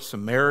work,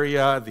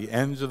 Samaria, the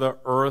ends of the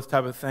earth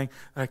type of thing,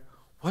 like,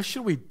 what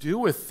should we do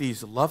with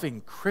these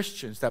loving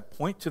Christians that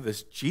point to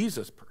this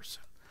Jesus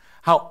person?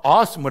 How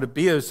awesome would it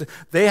be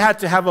if they had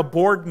to have a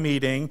board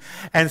meeting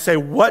and say,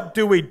 what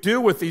do we do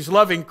with these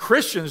loving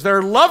Christians?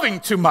 They're loving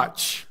too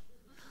much.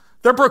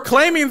 They're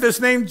proclaiming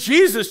this name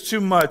Jesus too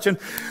much. And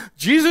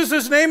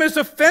Jesus' name is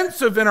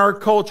offensive in our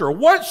culture.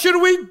 What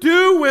should we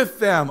do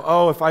with them?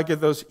 Oh, if I get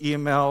those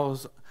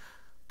emails,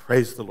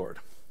 praise the Lord.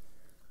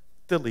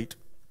 Delete.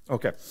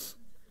 Okay.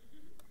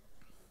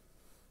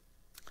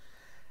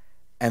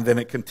 And then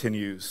it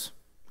continues.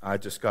 I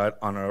just got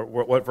on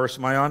what verse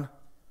am I on?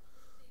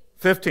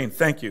 15,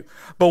 thank you.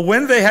 But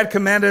when they had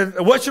commanded,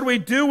 what should we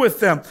do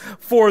with them?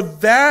 For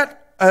that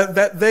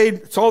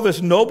they saw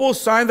this noble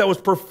sign that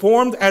was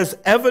performed as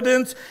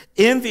evidence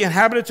in the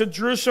inhabitants of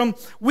Jerusalem,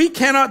 we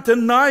cannot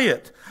deny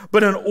it.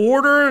 But in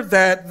order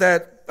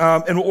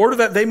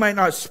that they might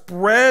not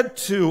spread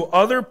to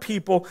other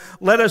people,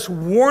 let us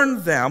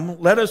warn them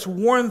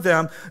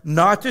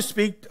not to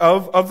speak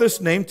of this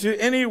name to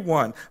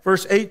anyone.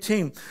 Verse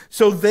 18.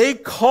 So they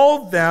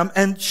called them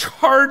and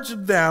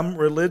charged them,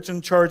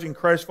 religion charging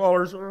Christ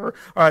followers,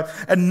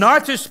 and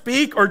not to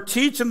speak or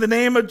teach in the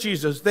name of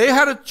Jesus. They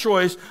had a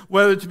choice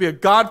whether to be a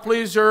God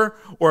pleaser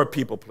or a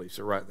people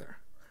pleaser right there.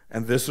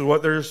 And this is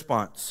what their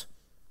response.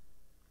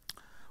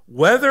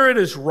 Whether it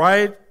is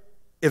right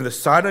in the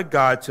sight of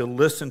God to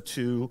listen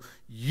to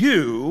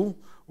you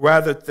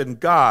rather than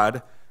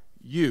God,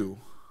 you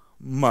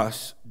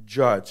must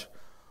judge.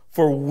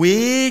 For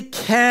we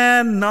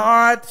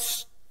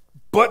cannot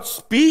but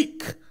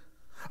speak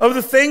of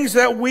the things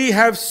that we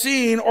have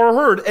seen or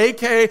heard,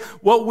 aka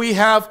what we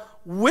have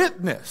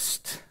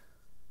witnessed.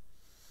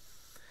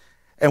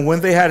 And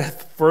when they had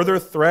further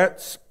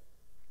threats,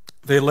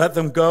 they let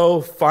them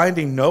go,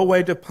 finding no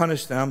way to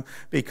punish them,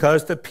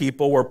 because the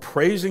people were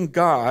praising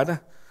God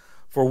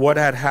for what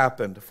had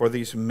happened. For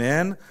these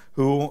men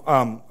who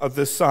of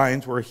the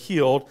signs were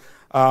healed,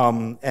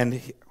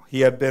 and he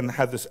had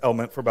this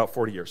ailment for about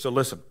 40 years. So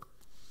listen,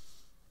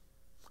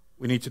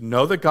 we need to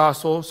know the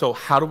gospel. So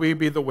how do we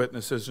be the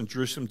witnesses in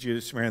Jerusalem,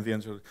 Judea, Samaria, and the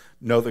ends of the earth?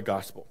 Know the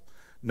gospel.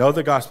 Know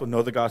the gospel,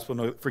 know the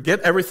gospel. Forget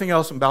everything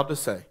else I'm about to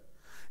say.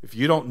 If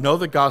you don't know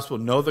the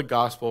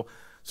gospel,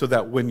 so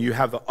that when you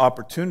have the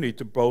opportunity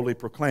to boldly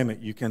proclaim it,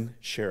 you can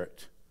share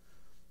it.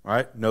 All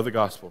right? Know the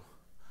gospel.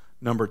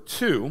 Number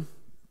 2,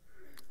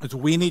 is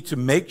we need to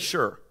make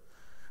sure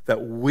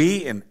that we,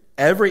 in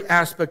every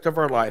aspect of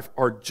our life,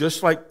 are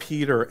just like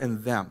Peter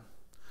and them.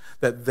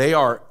 That they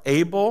are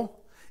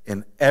able,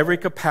 in every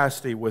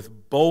capacity,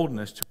 with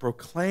boldness, to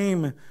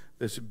proclaim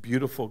this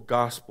beautiful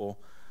gospel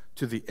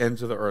to the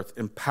ends of the earth,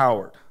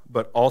 empowered.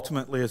 But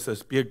ultimately, it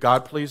says, be a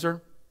God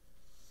pleaser,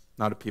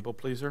 not a people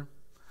pleaser.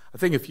 I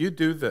think if you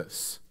do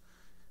this,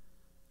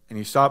 and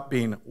you stop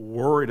being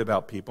worried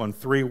about people, in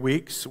 3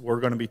 weeks,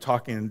 we're going to be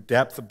talking in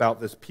depth about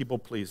this people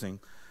pleasing.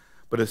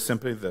 But it's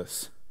simply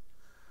this.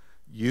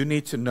 You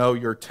need to know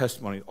your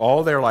testimony.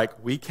 All they're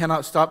like, we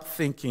cannot stop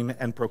thinking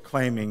and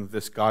proclaiming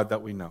this God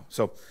that we know.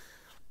 So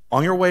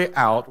on your way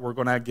out, we're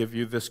going to give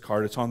you this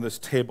card. It's on this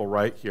table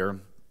right here.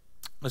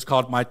 It's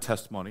called My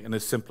Testimony, and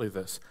it's simply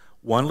this.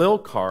 One little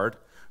card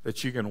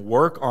that you can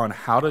work on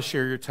how to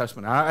share your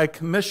testimony. I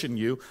commission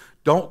you.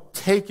 Don't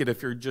take it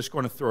if you're just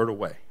going to throw it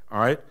away, all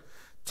right?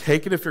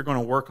 Take it if you're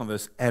going to work on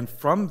this. And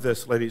from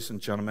this, ladies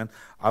and gentlemen,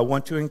 I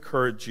want to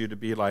encourage you to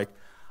be like,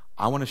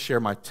 I want to share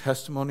my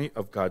testimony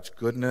of God's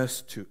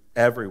goodness to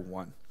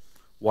everyone.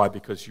 Why?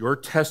 Because your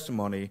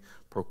testimony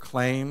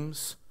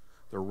proclaims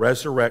the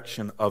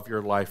resurrection of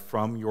your life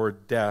from your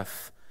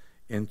death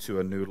into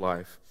a new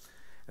life.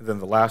 And then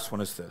the last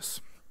one is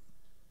this.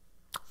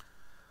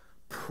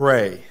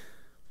 Pray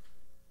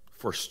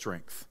for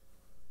strength.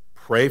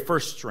 Pray for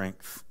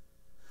strength,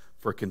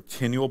 for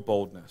continual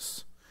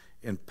boldness,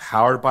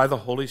 empowered by the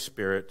Holy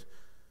Spirit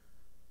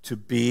to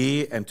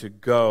be and to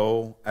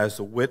go as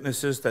the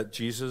witnesses that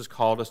Jesus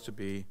called us to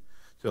be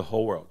to the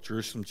whole world,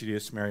 Jerusalem, Judea,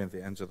 Samaria, and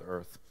the ends of the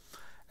earth,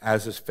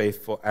 as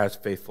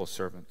faithful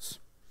servants.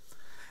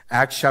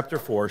 Acts chapter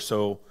 4,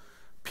 so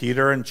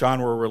Peter and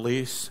John were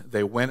released.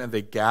 They went and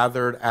they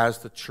gathered as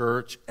the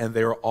church, and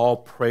they were all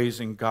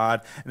praising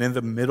God. And in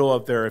the middle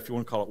of their, if you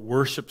want to call it,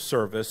 worship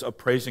service of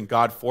praising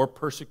God for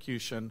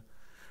persecution,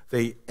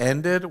 they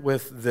ended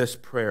with this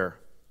prayer.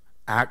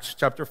 Acts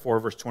chapter 4,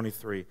 verse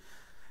 23.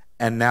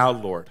 And now,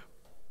 Lord,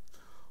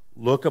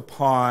 look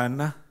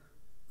upon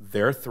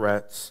their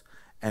threats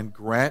and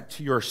grant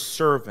to your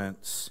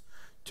servants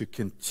to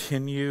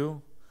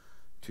continue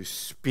to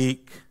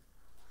speak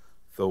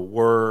the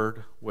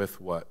word with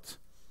what?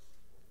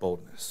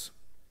 Boldness.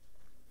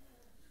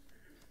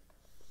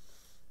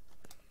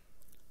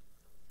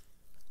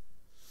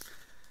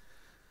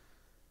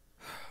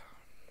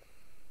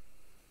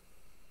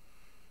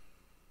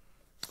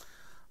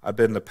 I've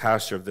been the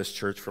pastor of this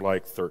church for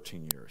like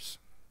 13 years,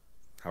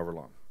 however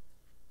long.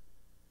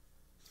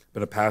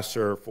 Been a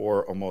pastor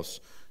for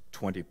almost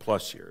 20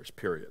 plus years,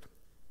 period.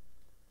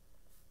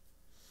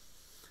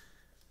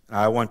 And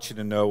I want you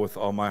to know with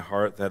all my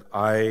heart that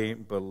I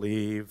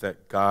believe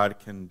that God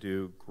can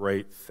do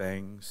great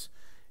things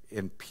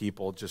in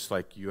people just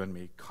like you and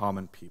me,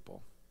 common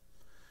people.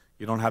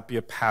 You don't have to be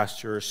a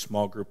pastor, a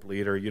small group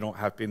leader. You don't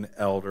have to be an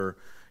elder.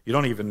 You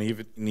don't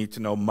even need to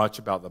know much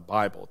about the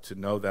Bible to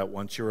know that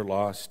once you were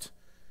lost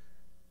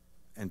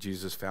and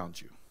Jesus found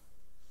you.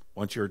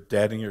 Once you're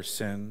dead in your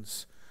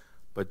sins,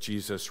 but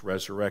Jesus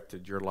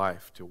resurrected your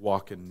life to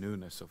walk in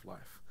newness of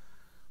life.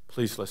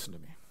 Please listen to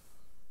me.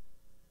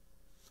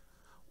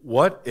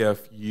 What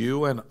if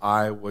you and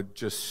I would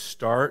just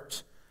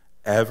start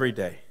every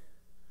day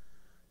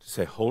to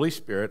say, Holy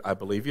Spirit, I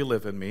believe you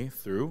live in me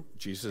through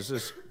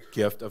Jesus'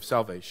 gift of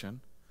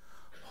salvation.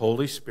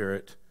 Holy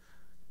Spirit,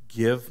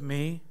 give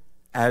me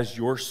as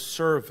your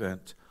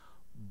servant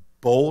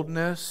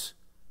boldness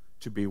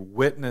to be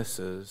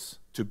witnesses,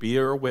 to be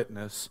a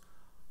witness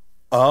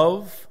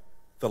of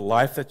the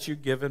life that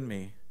you've given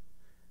me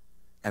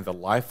and the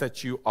life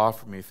that you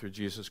offer me through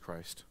Jesus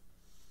Christ.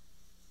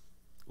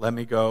 Let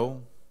me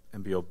go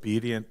and be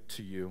obedient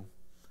to you,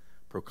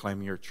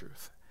 proclaiming your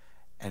truth.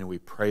 And we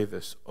pray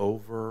this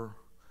over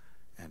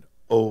and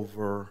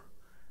over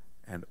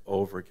and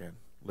over again.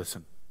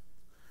 Listen,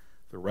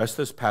 the rest of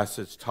this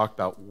passage talked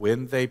about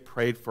when they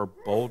prayed for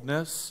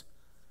boldness,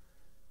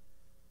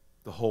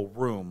 the whole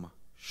room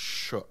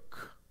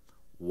shook.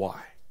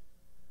 Why?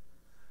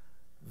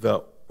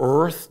 The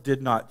earth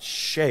did not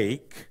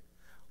shake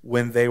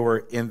when they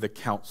were in the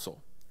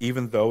council,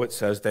 even though it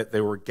says that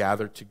they were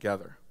gathered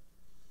together.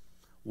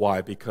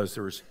 Why? Because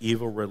there was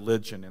evil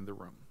religion in the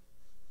room.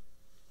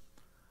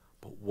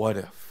 But what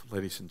if,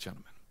 ladies and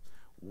gentlemen,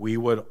 we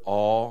would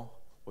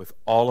all, with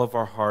all of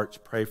our hearts,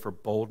 pray for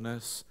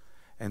boldness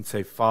and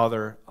say,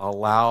 Father,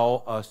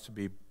 allow us to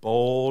be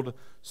bold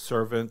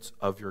servants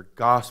of your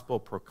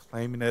gospel,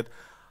 proclaiming it,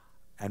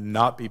 and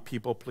not be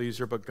people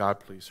pleaser, but God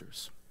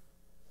pleasers.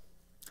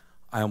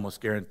 I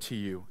almost guarantee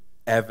you,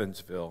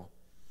 Evansville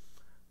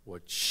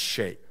would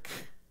shake.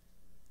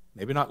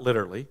 Maybe not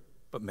literally,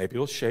 but maybe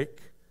it'll shake.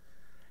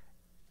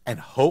 And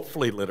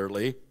hopefully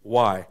literally.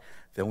 Why?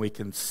 Then we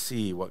can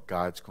see what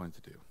God's going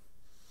to do.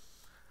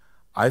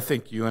 I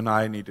think you and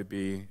I need to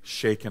be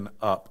shaken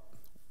up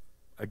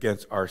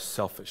against our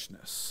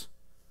selfishness.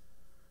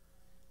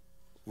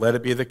 Let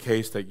it be the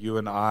case that you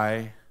and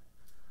I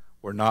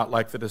were not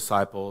like the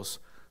disciples,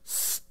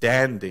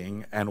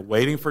 standing and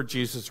waiting for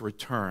Jesus'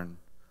 return,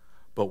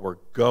 but we're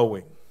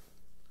going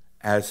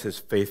as his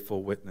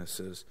faithful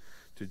witnesses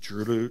to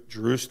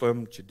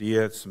Jerusalem,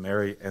 Judea,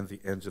 Samaria, and the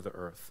ends of the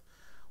earth.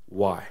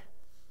 Why?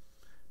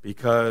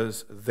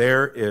 Because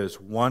there is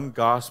one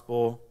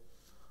gospel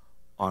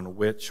on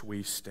which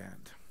we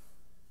stand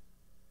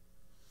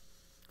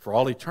for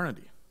all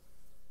eternity.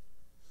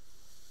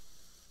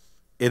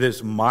 It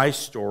is my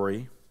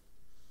story,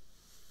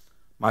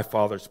 my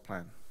Father's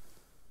plan.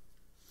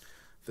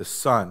 The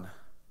Son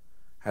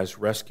has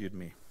rescued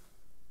me.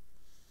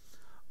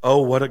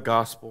 Oh, what a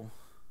gospel.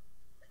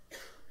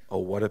 Oh,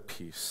 what a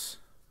peace.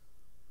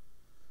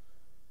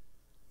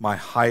 My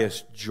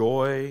highest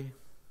joy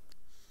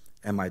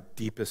and my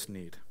deepest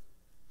need.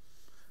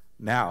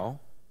 Now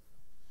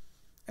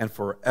and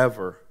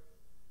forever,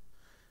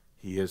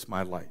 he is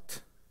my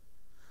light.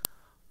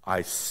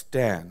 I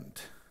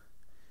stand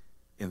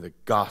in the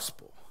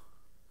gospel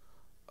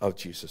of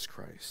Jesus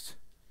Christ.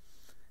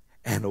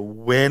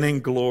 And when in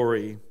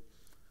glory,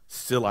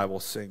 still I will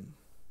sing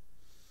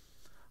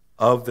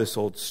of this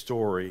old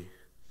story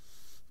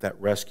that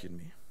rescued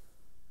me.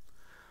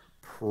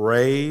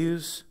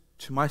 Praise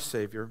to my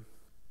Savior,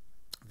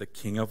 the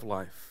King of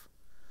life.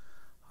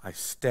 I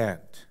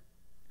stand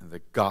in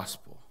the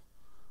gospel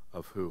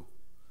of who?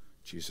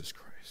 Jesus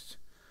Christ.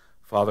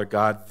 Father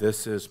God,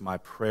 this is my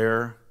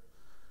prayer.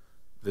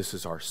 This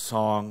is our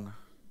song.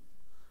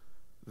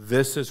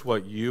 This is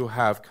what you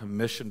have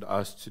commissioned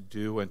us to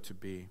do and to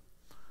be.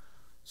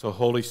 So,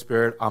 Holy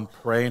Spirit, I'm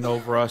praying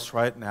over us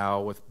right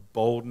now with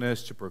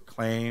boldness to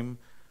proclaim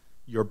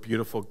your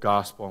beautiful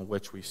gospel on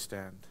which we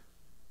stand.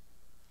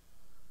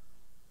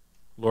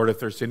 Lord, if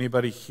there's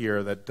anybody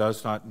here that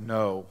does not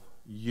know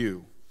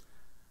you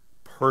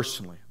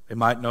personally, they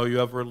might know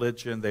you of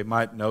religion, they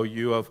might know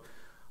you of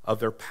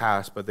their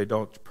past, but they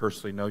don't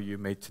personally know you.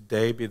 May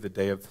today be the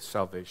day of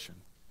salvation.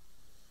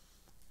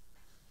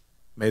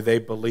 May they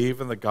believe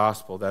in the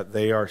gospel that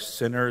they are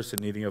sinners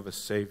in needing of a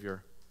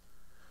Savior.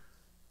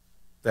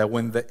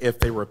 That if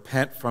they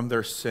repent from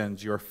their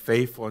sins, you are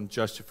faithful and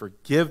just to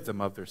forgive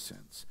them of their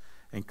sins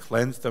and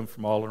cleanse them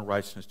from all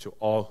unrighteousness to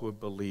all who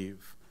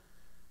believe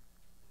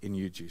in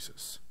you,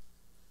 Jesus.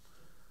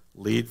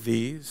 Lead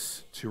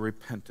these to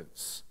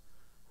repentance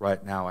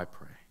right now, I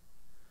pray.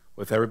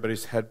 With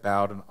everybody's head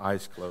bowed and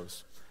eyes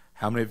closed,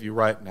 how many of you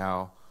right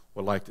now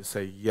would like to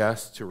say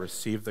yes to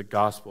receive the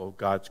gospel of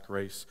God's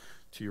grace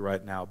to you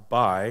right now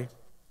by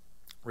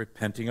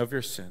repenting of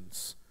your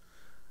sins,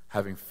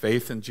 having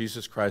faith in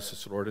Jesus Christ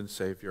as Lord and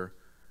Savior,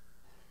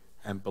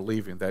 and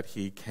believing that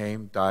he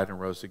came, died, and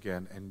rose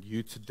again, and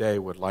you today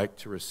would like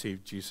to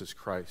receive Jesus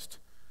Christ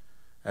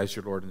as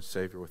your Lord and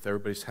Savior, with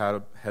everybody's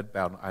head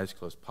bowed and eyes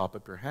closed, pop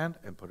up your hand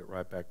and put it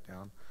right back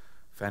down.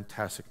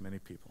 Fantastic, many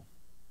people.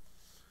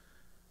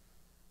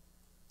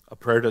 A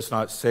prayer does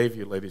not save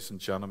you, ladies and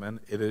gentlemen.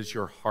 It is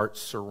your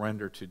heart's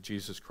surrender to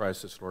Jesus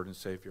Christ as Lord and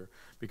Savior.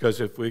 Because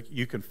if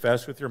you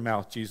confess with your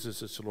mouth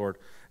Jesus is the Lord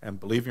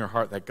and believe in your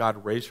heart that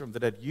God raised from the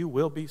dead, you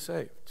will be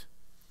saved.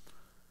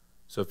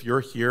 So if you're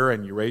here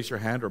and you raise your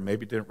hand, or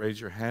maybe didn't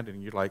raise your hand,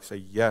 and you'd like to say,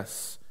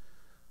 yes,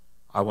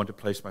 I want to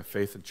place my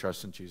faith and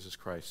trust in Jesus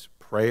Christ,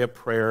 pray a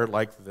prayer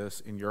like this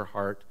in your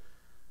heart.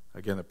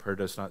 Again, the prayer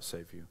does not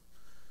save you.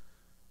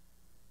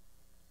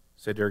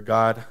 Say, dear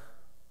God,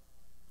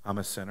 I'm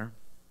a sinner.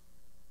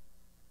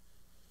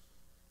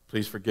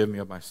 Please forgive me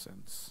of my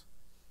sins.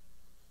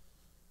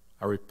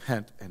 I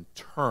repent and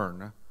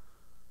turn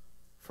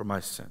from my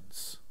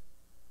sins.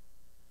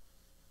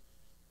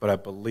 But I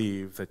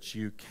believe that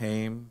you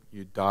came,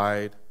 you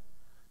died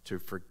to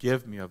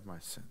forgive me of my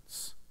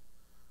sins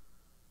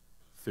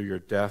through your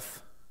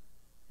death,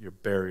 your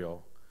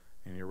burial,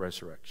 and your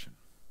resurrection.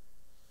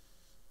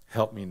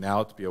 Help me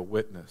now to be a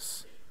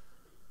witness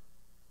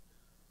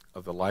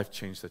of the life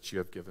change that you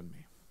have given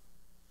me.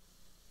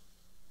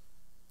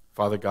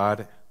 Father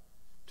God,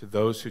 to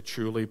those who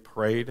truly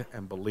prayed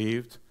and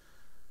believed,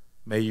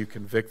 may you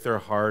convict their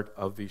heart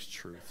of these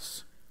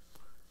truths.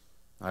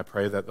 I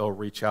pray that they'll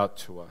reach out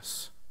to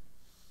us,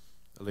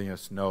 letting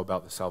us know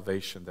about the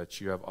salvation that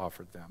you have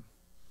offered them.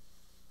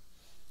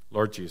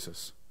 Lord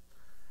Jesus,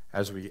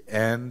 as we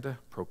end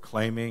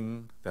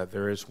proclaiming that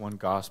there is one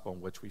gospel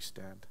in which we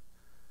stand,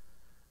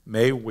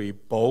 may we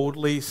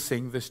boldly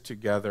sing this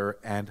together,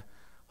 and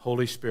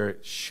Holy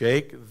Spirit,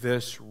 shake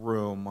this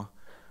room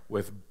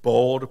with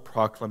bold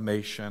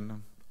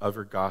proclamation of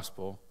your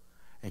gospel,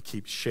 and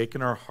keep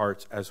shaking our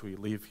hearts as we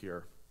leave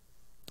here,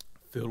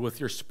 filled with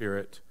your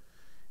Spirit,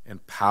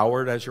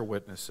 empowered as your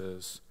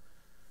witnesses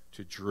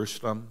to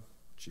Jerusalem,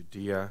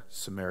 Judea,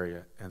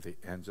 Samaria, and the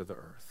ends of the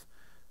earth.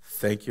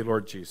 Thank you,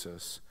 Lord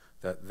Jesus,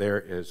 that there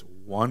is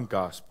one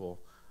gospel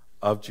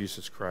of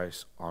Jesus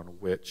Christ on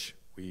which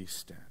we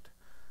stand.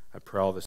 I pray all this